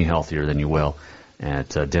won't eat any healthier than you will at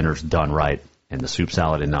Dinner's Done Right and the soup,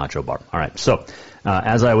 salad, and nacho bar. All right, so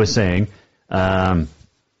as I was saying, it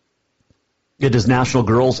is National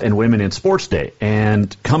Girls and Women in Sports Day.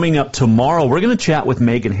 And coming up tomorrow, we're going to chat with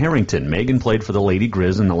Megan Harrington. Megan played for the Lady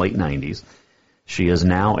Grizz in the late 90s. She is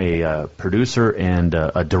now a producer and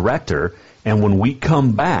a director. And when we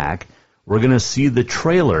come back, we're going to see the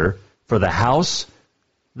trailer for the house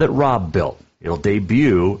that Rob built. It'll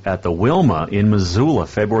debut at the Wilma in Missoula,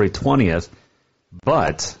 February 20th.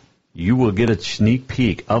 But you will get a sneak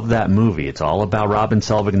peek of that movie. It's all about Robin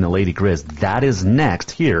Selvig and the Lady Grizz. That is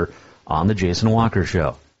next here on The Jason Walker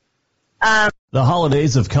Show. The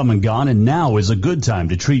holidays have come and gone, and now is a good time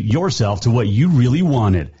to treat yourself to what you really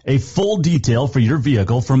wanted. A full detail for your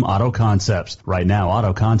vehicle from Auto Concepts. Right now,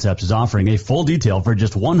 Auto Concepts is offering a full detail for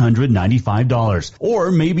just $195.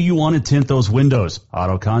 Or maybe you want to tint those windows.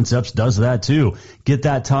 Auto Concepts does that too. Get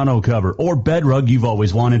that tonneau cover or bed rug you've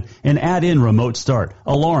always wanted and add in remote start,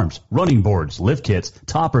 alarms, running boards, lift kits,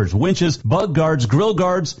 toppers, winches, bug guards, grill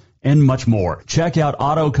guards, and much more. Check out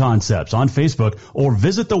Auto Concepts on Facebook or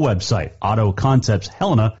visit the website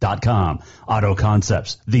autoconceptshelena.com. Auto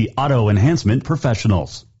Concepts, the auto enhancement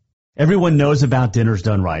professionals. Everyone knows about Dinner's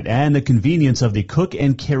Done Right and the convenience of the cook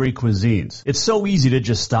and carry cuisines. It's so easy to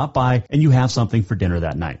just stop by and you have something for dinner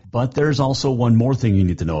that night. But there's also one more thing you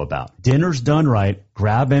need to know about. Dinner's Done Right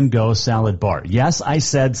Grab and Go Salad Bar. Yes, I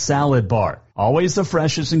said salad bar. Always the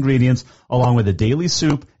freshest ingredients along with a daily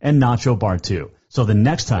soup and nacho bar too. So the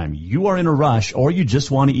next time you are in a rush or you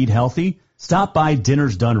just want to eat healthy, stop by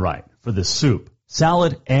Dinner's Done Right for the soup,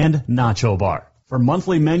 salad, and nacho bar. For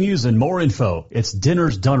monthly menus and more info, it's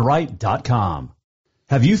dinnersdoneright.com.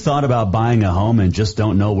 Have you thought about buying a home and just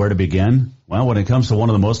don't know where to begin? Well, when it comes to one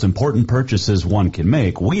of the most important purchases one can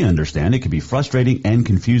make, we understand it can be frustrating and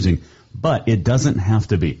confusing, but it doesn't have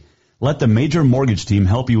to be. Let the Major Mortgage team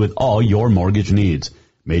help you with all your mortgage needs.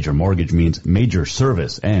 Major Mortgage means major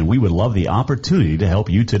service, and we would love the opportunity to help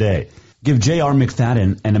you today. Give J.R.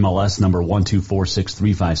 McFadden, NMLS number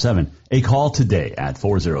 1246357, a call today at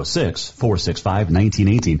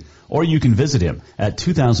 406-465-1918, or you can visit him at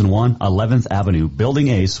 2001 11th Avenue, Building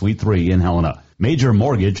A, Suite 3 in Helena. Major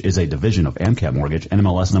Mortgage is a division of AMCAP Mortgage,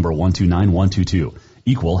 NMLS number 129122,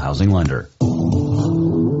 equal housing lender.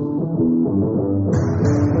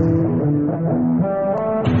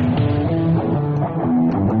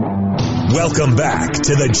 Welcome back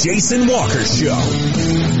to the Jason Walker Show.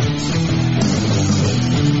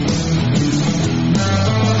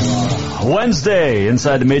 Wednesday,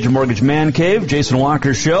 inside the Major Mortgage Man Cave, Jason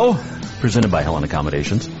Walker Show, presented by Helena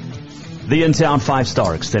Accommodations. The in-town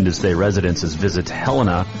 5-star extended stay residences. Visit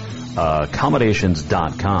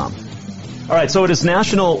HelenaAccommodations.com. All right, so it is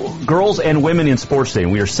National Girls and Women in Sports Day,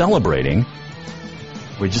 and we are celebrating.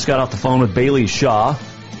 We just got off the phone with Bailey Shaw,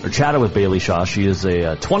 or chatted with Bailey Shaw. She is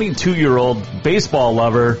a 22-year-old baseball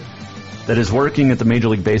lover that is working at the Major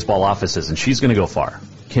League Baseball offices, and she's going to go far.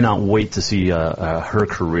 Cannot wait to see her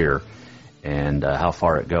career and how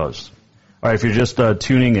far it goes. All right, if you're just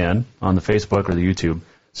tuning in on the Facebook or the YouTube,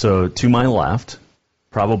 so to my left,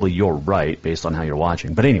 probably your right based on how you're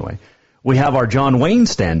watching. But anyway, we have our John Wayne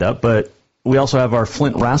stand-up, but we also have our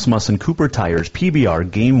Flint Rasmussen Cooper Tires PBR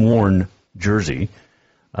game-worn jersey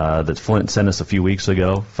that Flint sent us a few weeks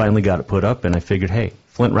ago. Finally got it put up, and I figured, hey,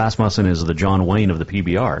 Flint Rasmussen is the John Wayne of the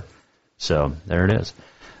PBR. So there it is.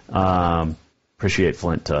 Appreciate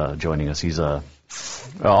Flint joining us. He's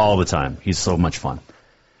all the time. He's so much fun.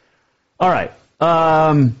 All right.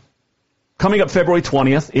 Coming up February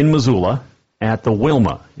 20th in Missoula at the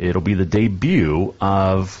Wilma, it'll be the debut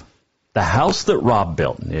of The House That Rob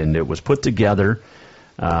Built, and it was put together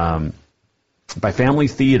by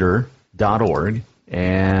FamilyTheater.org,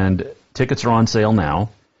 and tickets are on sale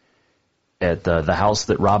now at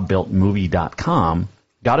thehousethatrobbuiltmovie.com.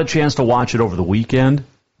 Got a chance to watch it over the weekend.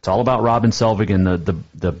 It's all about Robin Selvig and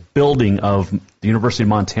the building of the University of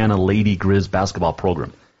Montana Lady Grizz basketball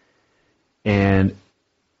program. And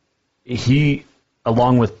he,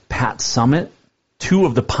 along with Pat Summit, two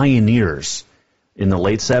of the pioneers in the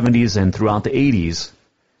late 70s and throughout the 80s,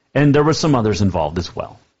 and there were some others involved as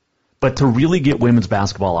well. But to really get women's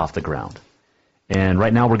basketball off the ground. And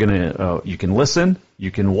right now we're going to, you can listen,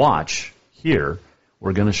 you can watch here.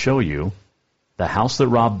 We're going to show you The House That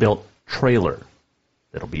Rob Built trailer.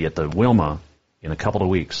 It'll be at the Wilma in a couple of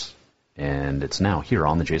weeks. And it's now here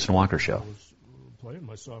on the Jason Walker Show. I was playing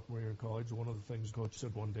my sophomore year in college. One of the things Coach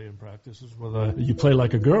said one day in practice is, well, you play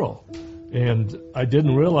like a girl. And I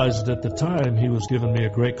didn't realize it at the time. He was giving me a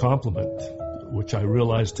great compliment, which I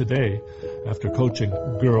realized today after coaching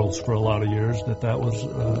girls for a lot of years that was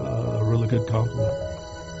a really good compliment.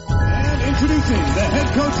 And introducing the head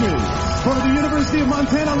coaches for the University of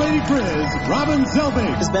Montana Lady Grizz, Robin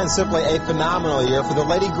Selvig. It's been simply a phenomenal year for the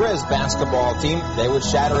Lady Grizz basketball team. They would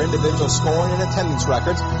shatter individual scoring and attendance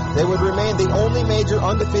records. They would remain the only major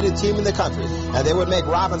undefeated team in the country. And they would make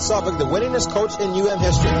Robin Selvig the winningest coach in UM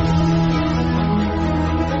history.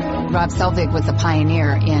 Rob Selvig was a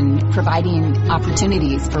pioneer in providing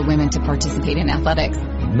opportunities for women to participate in athletics.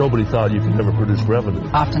 Nobody thought you could never produce revenue.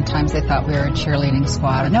 Oftentimes they thought we were a cheerleading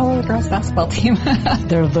squad. No, we're a girls' basketball team.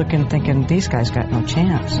 They're looking, thinking, these guys got no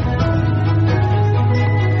chance.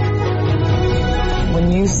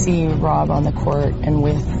 When you see Rob on the court and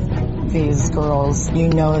with these girls, you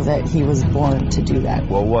know that he was born to do that.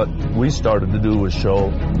 Well, what we started to do was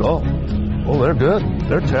show, they're good.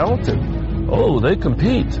 They're talented. Oh, they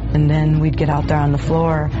compete. And then we'd get out there on the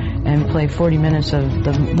floor and play 40 minutes of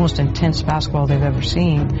the most intense basketball they've ever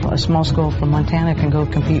seen. A small school from Montana can go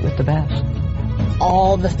compete with the best.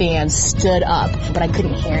 All the fans stood up, but I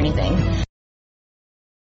couldn't hear anything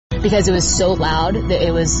because it was so loud that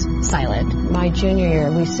it was silent. My junior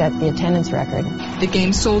year, we set the attendance record. The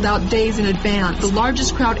game sold out days in advance, the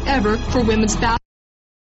largest crowd ever for women's basketball.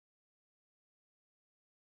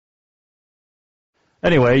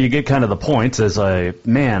 Anyway, you get kind of the point as I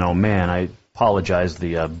apologize,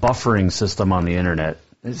 the buffering system on the internet.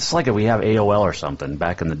 It's like we have AOL or something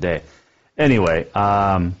back in the day. Anyway,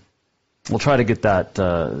 we'll try to get that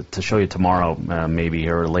to show you tomorrow, maybe,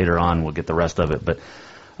 or later on we'll get the rest of it. But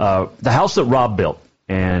The House That Rob Built,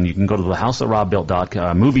 and you can go to the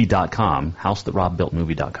HouseThatRobBuilt.movie.com,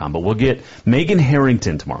 HouseThatRobBuiltMovie.com. But we'll get Megan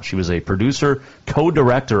Harrington tomorrow. She was a producer,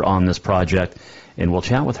 co-director on this project. And we'll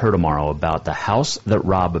chat with her tomorrow about The House That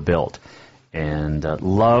Rob Built. And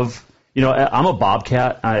love, I'm a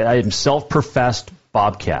Bobcat. I am self-professed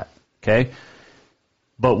Bobcat, okay?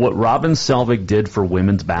 But what Robin Selvig did for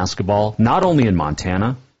women's basketball, not only in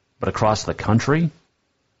Montana, but across the country,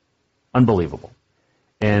 unbelievable.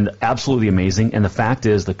 And absolutely amazing. And the fact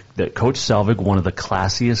is that Coach Selvig, one of the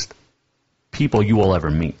classiest people you will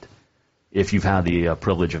ever meet, if you've had the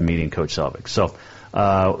privilege of meeting Coach Selvig. So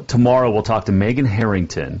tomorrow we'll talk to Megan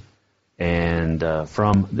Harrington, and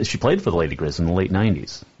she played for the Lady Grizz in the late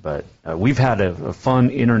 90s. But we've had a fun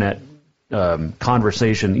internet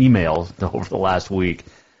conversation, email over the last week,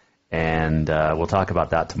 and we'll talk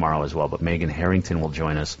about that tomorrow as well. But Megan Harrington will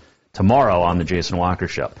join us tomorrow on the Jason Walker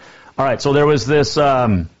Show. All right, so there was this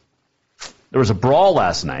There was a brawl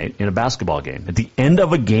last night in a basketball game, at the end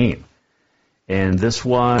of a game. And this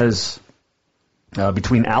was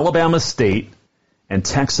between Alabama State and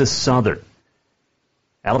Texas Southern.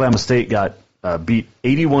 Alabama State got beat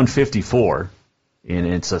 81-54, and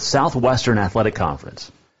it's a Southwestern Athletic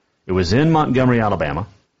Conference. It was in Montgomery, Alabama.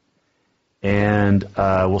 And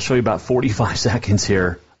we'll show you about 45 seconds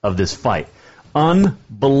here of this fight.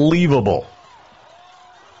 Unbelievable.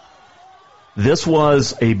 This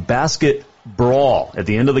was a basket brawl at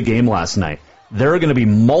the end of the game last night. There are going to be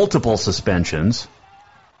multiple suspensions.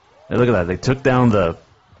 Hey, look at that. They took down the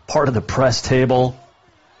part of the press table.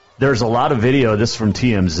 There's a lot of video. This is from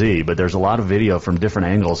TMZ, but there's a lot of video from different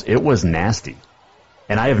angles. It was nasty.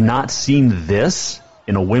 And I have not seen this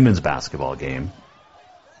in a women's basketball game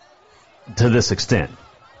to this extent.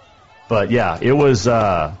 But yeah, it was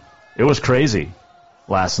crazy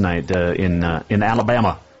last night in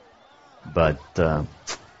Alabama. But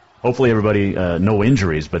hopefully everybody, no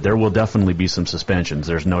injuries, but there will definitely be some suspensions.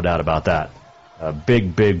 There's no doubt about that. A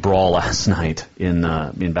big brawl last night in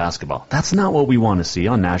basketball. That's not what we want to see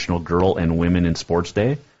on National Girl and Women in Sports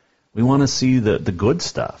Day. We want to see the good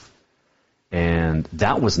stuff. And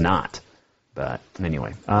that was not. But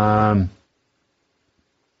anyway, man.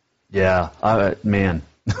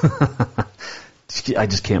 I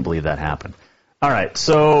just can't believe that happened. All right,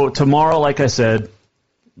 so tomorrow, like I said,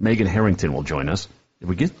 Megan Harrington will join us. Did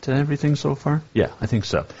we get to everything so far? Yeah, I think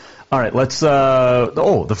so. All right, let's,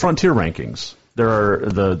 the Frontier rankings. There are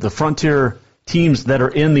the Frontier teams that are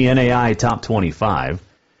in the NAI Top 25,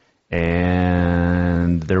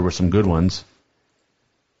 and there were some good ones.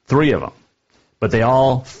 3 of them. But they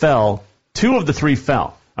all fell. 2 of the 3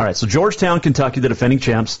 fell. All right, so Georgetown, Kentucky, the defending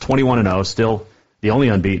champs, 21-0, still the only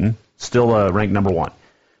unbeaten, still ranked number 1.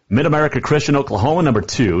 Mid-America Christian, Oklahoma, number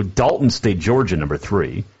 2. Dalton State, Georgia, number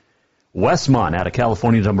 3. Westmont out of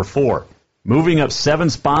California, number 4. Moving up 7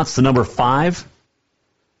 spots to number 5.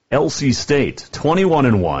 LC State,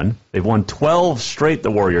 21-1. They've won 12 straight,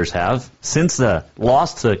 the Warriors have, since the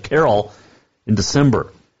loss to Carroll in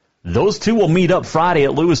December. Those 2 will meet up Friday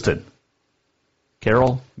at Lewiston.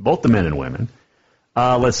 Carroll, both the men and women.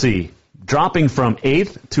 Let's see. Dropping from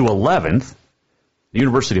 8th to 11th, the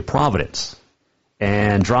University of Providence.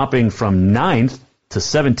 And dropping from 9th to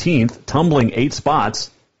 17th, tumbling 8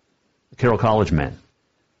 spots, the Carroll College men.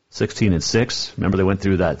 16-6. Remember they went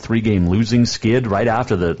through that 3-game losing skid right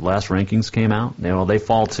after the last rankings came out? Well, they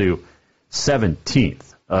fall to 17th.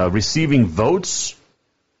 Receiving votes,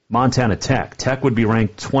 Montana Tech. Tech would be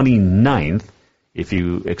ranked 29th if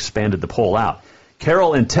you expanded the poll out.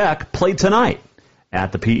 Carroll and Tech played tonight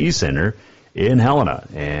at the PE Center in Helena.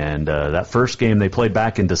 And that first game they played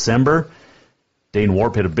back in December, Dane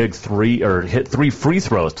Warp hit a big 3, or hit 3 free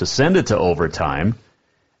throws to send it to overtime,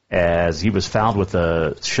 as he was fouled with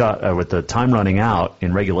the shot with the time running out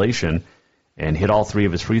in regulation, and hit all 3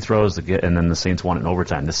 of his free throws to get, and then the Saints won it in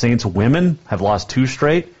overtime. The Saints women have lost 2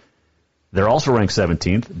 straight. They're also ranked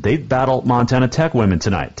 17th. They battle Montana Tech women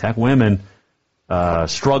tonight. Tech women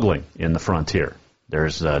struggling in the Frontier.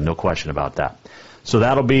 There's no question about that. So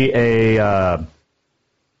that'll be a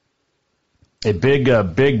big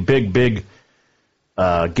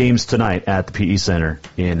games tonight at the PE Center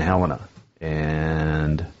in Helena.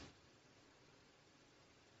 And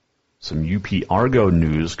some UP Argo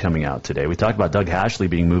news coming out today. We talked about Doug Hashley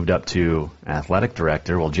being moved up to athletic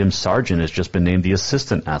director. Well, Jim Sargent has just been named the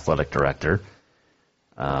assistant athletic director.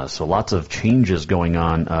 So lots of changes going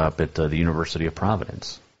on up at the University of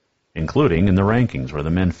Providence, including in the rankings where the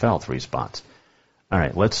men fell 3 spots. All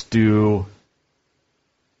right, let's do...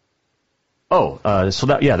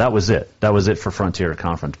 that was it. That was it for Frontier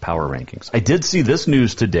Conference Power Rankings. I did see this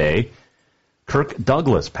news today. Kirk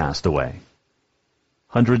Douglas passed away.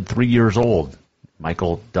 103 years old.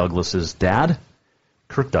 Michael Douglas's dad,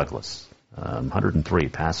 Kirk Douglas, 103,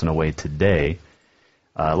 passing away today.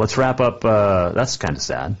 Let's wrap up. That's kind of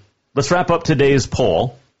sad. Let's wrap up today's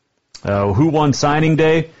poll. Who won signing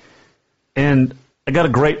day? And I got a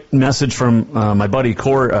great message from my buddy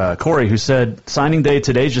Corey, who said signing day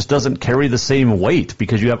today just doesn't carry the same weight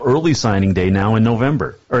because you have early signing day now in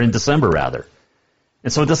December rather.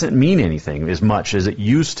 And so it doesn't mean anything as much as it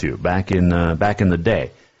used to back in the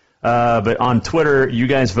day. But on Twitter, you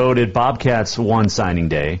guys voted Bobcats won signing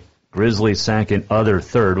day, Grizzlies second, Other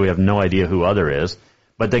third. We have no idea who Other is,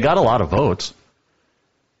 but they got a lot of votes.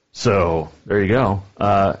 So there you go.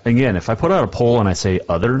 Again, if I put out a poll and I say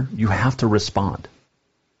Other, you have to respond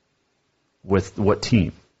with what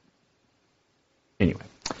team. Anyway.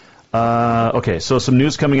 Okay, so some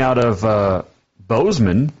news coming out of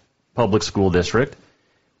Bozeman Public School District.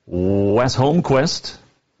 Wes Holmquist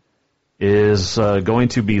is going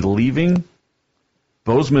to be leaving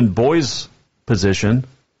Bozeman boys position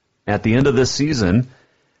at the end of this season,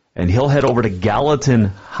 and he'll head over to Gallatin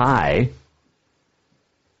High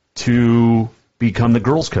to become the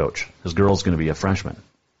girls' coach. His girl's going to be a freshman.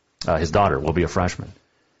 His daughter will be a freshman.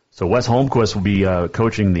 So Wes Holmquist will be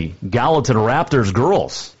coaching the Gallatin Raptors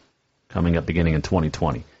girls coming up beginning in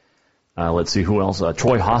 2020. Let's see who else.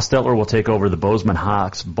 Troy Hostetler will take over the Bozeman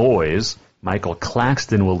Hawks boys. Michael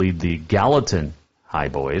Claxton will lead the Gallatin High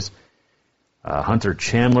boys. Hunter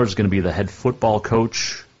Chandler is going to be the head football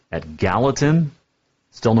coach at Gallatin.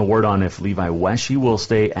 Still no word on if Levi Wesche will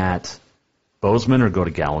stay at Bozeman or go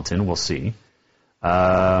to Gallatin. We'll see.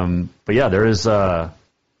 But yeah, there is a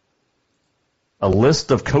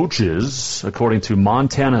list of coaches according to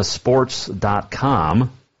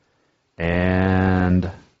MontanaSports.com.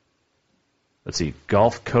 And let's see,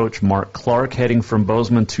 golf coach Mark Clark heading from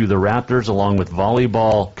Bozeman to the Raptors, along with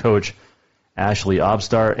volleyball coach Ashley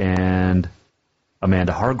Obstar and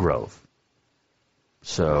Amanda Hargrove.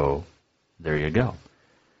 So there you go.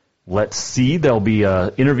 Let's see. There'll be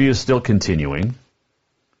interviews still continuing.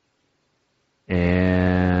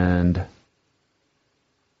 And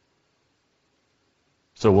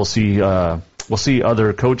so we'll see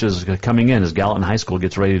other coaches coming in as Gallatin High School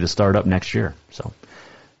gets ready to start up next year. So,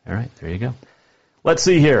 all right, there you go. Let's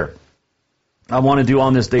see here. I want to do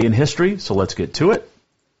on this day in history, so let's get to it.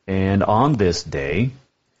 And on this day,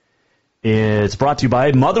 it's brought to you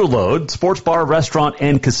by Motherlode, sports bar, restaurant,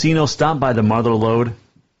 and casino. Stop by the Motherlode.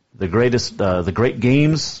 The great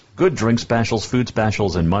games, good drink specials, food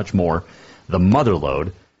specials, and much more. The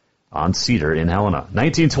Motherlode on Cedar in Helena.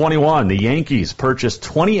 1921, the Yankees purchased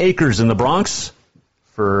 20 acres in the Bronx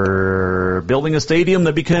for building a stadium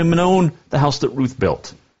that became known, the house that Ruth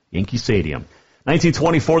built, Yankee Stadium.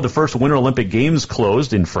 1924, the first Winter Olympic Games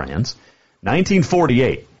closed in France.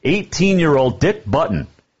 1948, 18-year-old Dick Button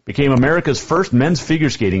became America's first men's figure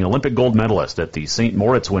skating Olympic gold medalist at the St.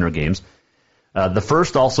 Moritz Winter Games. The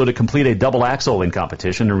first also to complete a double axel in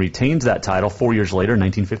competition and retained that title 4 years later in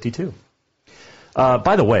 1952.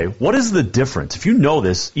 By the way, what is the difference? If you know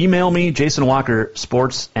this, email me,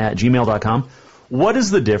 jasonwalkersports@gmail.com. What is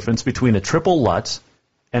the difference between a triple Lutz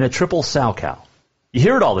and a triple Salchow? You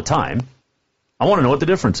hear it all the time. I want to know what the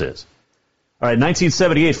difference is. All right,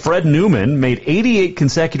 1978, Fred Newman made 88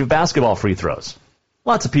 consecutive basketball free throws.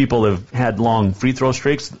 Lots of people have had long free throw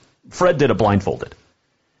streaks. Fred did it blindfolded.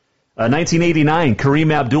 1989,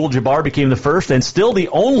 Kareem Abdul-Jabbar became the first and still the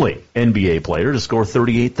only NBA player to score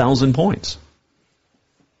 38,000 points.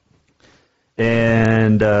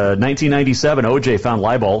 And 1997, O.J. found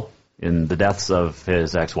libel in the deaths of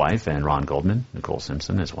his ex-wife and Ron Goldman, Nicole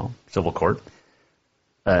Simpson as well, civil court.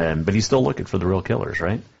 But he's still looking for the real killers,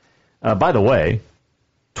 right? By the way,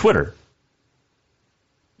 Twitter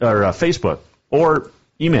or Facebook or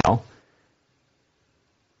email,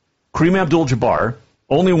 Kareem Abdul-Jabbar,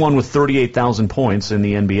 only one with 38,000 points in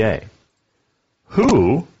the NBA.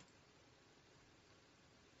 Who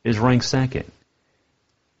is ranked second?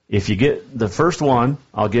 If you get the first one,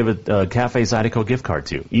 I'll give a Cafe Zydeco gift card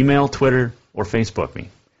to you. Email, Twitter, or Facebook me.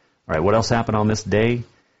 All right, what else happened on this day?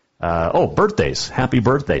 Birthdays. Happy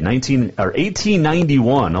birthday.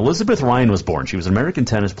 1891, Elizabeth Ryan was born. She was an American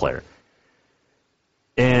tennis player.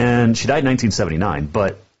 And she died in 1979,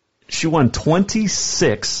 but she won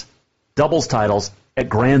 26 doubles titles at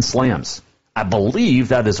Grand Slams. I believe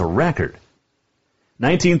that is a record.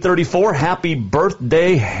 1934, happy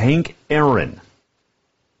birthday, Hank Aaron.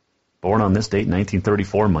 Born on this date,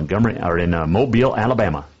 1934, in Mobile,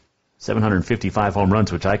 Alabama. 755 home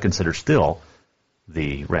runs, which I consider still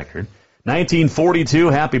the record. 1942,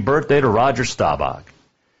 happy birthday to Roger Staubach.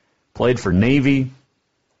 Played for Navy.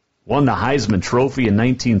 Won the Heisman Trophy in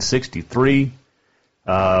 1963.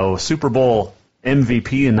 Super Bowl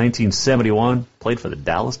MVP in 1971. Played for the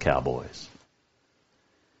Dallas Cowboys.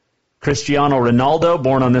 Cristiano Ronaldo,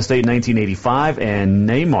 born on this date in 1985, and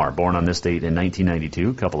Neymar, born on this date in 1992.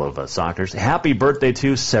 A couple of soccers. Happy birthday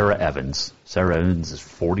to Sarah Evans. Sarah Evans is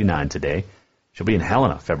 49 today. She'll be in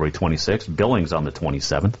Helena February 26th. Billings on the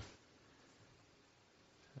 27th.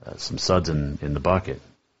 Some suds in the bucket.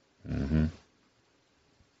 Mm-hmm.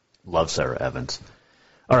 Love Sarah Evans.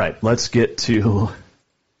 All right, let's get to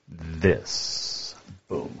this.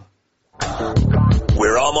 Boom.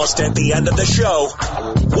 We're almost at the end of the show.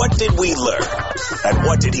 What did we learn? And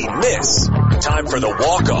what did he miss? Time for the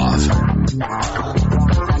walk-off.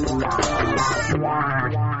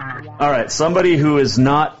 All right, somebody who is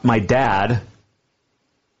not my dad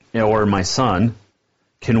or my son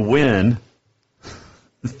can win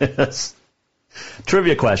this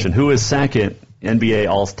trivia question. Who is second NBA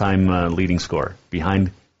all-time leading scorer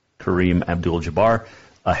behind Kareem Abdul-Jabbar,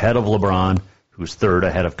 ahead of LeBron, who's third,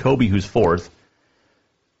 ahead of Kobe, who's fourth.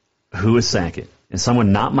 Who is second? And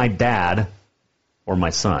someone not my dad or my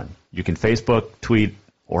son. You can Facebook, tweet,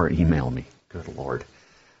 or email me. Good Lord.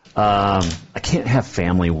 I can't have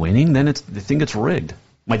family winning. Then they think it's rigged.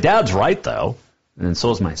 My dad's right, though, and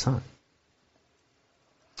so is my son.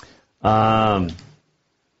 What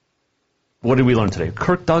did we learn today?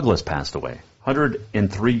 Kirk Douglas passed away,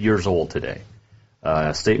 103 years old today.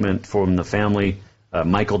 A statement from the family.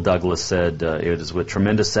 Michael Douglas said, it is with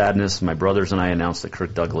tremendous sadness, my brothers and I announced that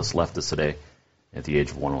Kirk Douglas left us today at the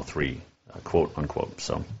age of 103, quote, unquote.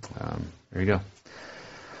 So, there you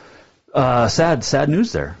go. Sad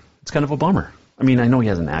news there. It's kind of a bummer. I mean, I know he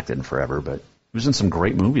hasn't acted in forever, but he was in some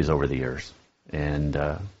great movies over the years and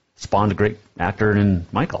spawned a great actor in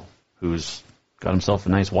Michael, who's got himself a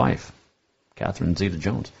nice wife, Catherine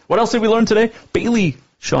Zeta-Jones. What else did we learn today? Bailey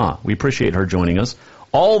Shaw. We appreciate her joining us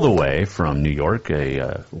all the way from New York,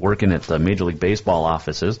 working at the Major League Baseball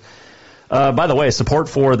offices. By the way, support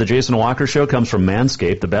for the Jason Walker Show comes from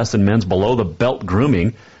Manscaped, the best in men's below-the-belt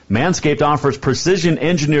grooming. Manscaped offers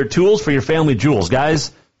precision-engineered tools for your family jewels.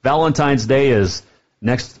 Guys, Valentine's Day is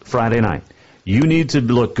next Friday night. You need to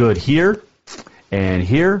look good here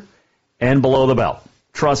and below the belt.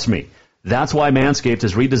 Trust me. That's why Manscaped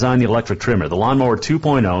has redesigned the electric trimmer. The Lawnmower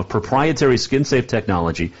 2.0, proprietary skin-safe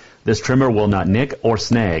technology. This trimmer will not nick or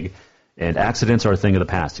snag, and accidents are a thing of the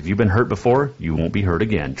past. If you've been hurt before, you won't be hurt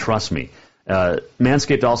again. Trust me.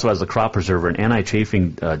 Manscaped also has the Crop Preserver, an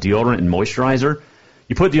anti-chafing deodorant and moisturizer.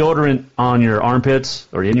 You put deodorant on your armpits,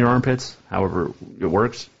 or in your armpits, however it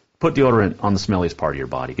works. Put deodorant on the smelliest part of your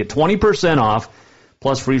body. Get 20% off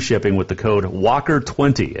plus free shipping with the code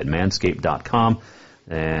WALKER20 at manscaped.com.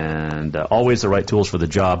 And always the right tools for the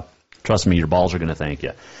job. Trust me, your balls are going to thank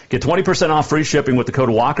you. Get 20% off free shipping with the code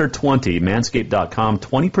WALKER20, manscaped.com.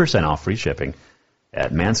 20% off free shipping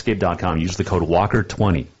at manscaped.com. Use the code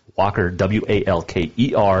WALKER20. Walker,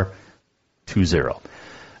 WALKER 20.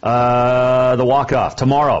 The walk-off.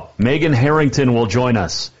 Tomorrow, Megan Harrington will join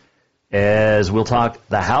us as we'll talk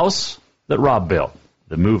the house that Rob built,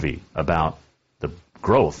 the movie about the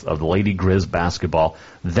growth of the Lady Grizz basketball.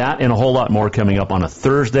 That and a whole lot more coming up on a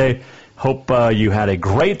Thursday. Hope you had a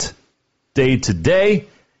great day today,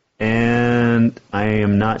 and I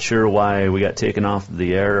am not sure why we got taken off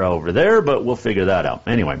the air over there, but we'll figure that out.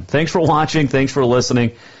 Anyway, thanks for watching. Thanks for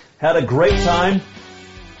listening. Had a great time.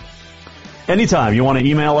 Anytime you want to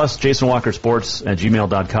email us,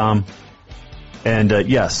 jasonwalkersports@gmail.com. And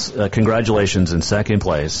yes, congratulations in second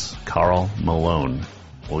place, Carl Malone.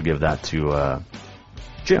 We'll give that to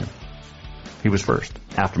Jim. He was first,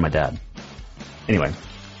 after my dad. Anyway,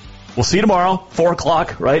 we'll see you tomorrow, 4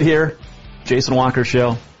 o'clock, right here. Jason Walker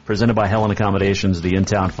Show, presented by Helen Accommodations, the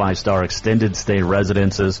in-town 5-star extended stay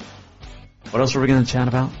residences. What else were we going to chat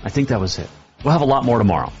about? I think that was it. We'll have a lot more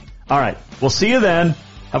tomorrow. All right, we'll see you then.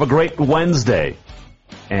 Have a great Wednesday.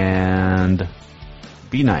 And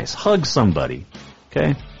be nice. Hug somebody.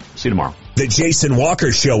 Okay? See you tomorrow. The Jason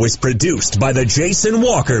Walker Show is produced by the Jason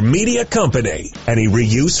Walker Media Company. Any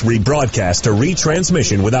reuse, rebroadcast, or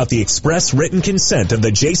retransmission without the express written consent of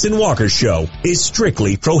the Jason Walker Show is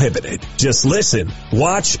strictly prohibited. Just listen,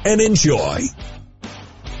 watch, and enjoy.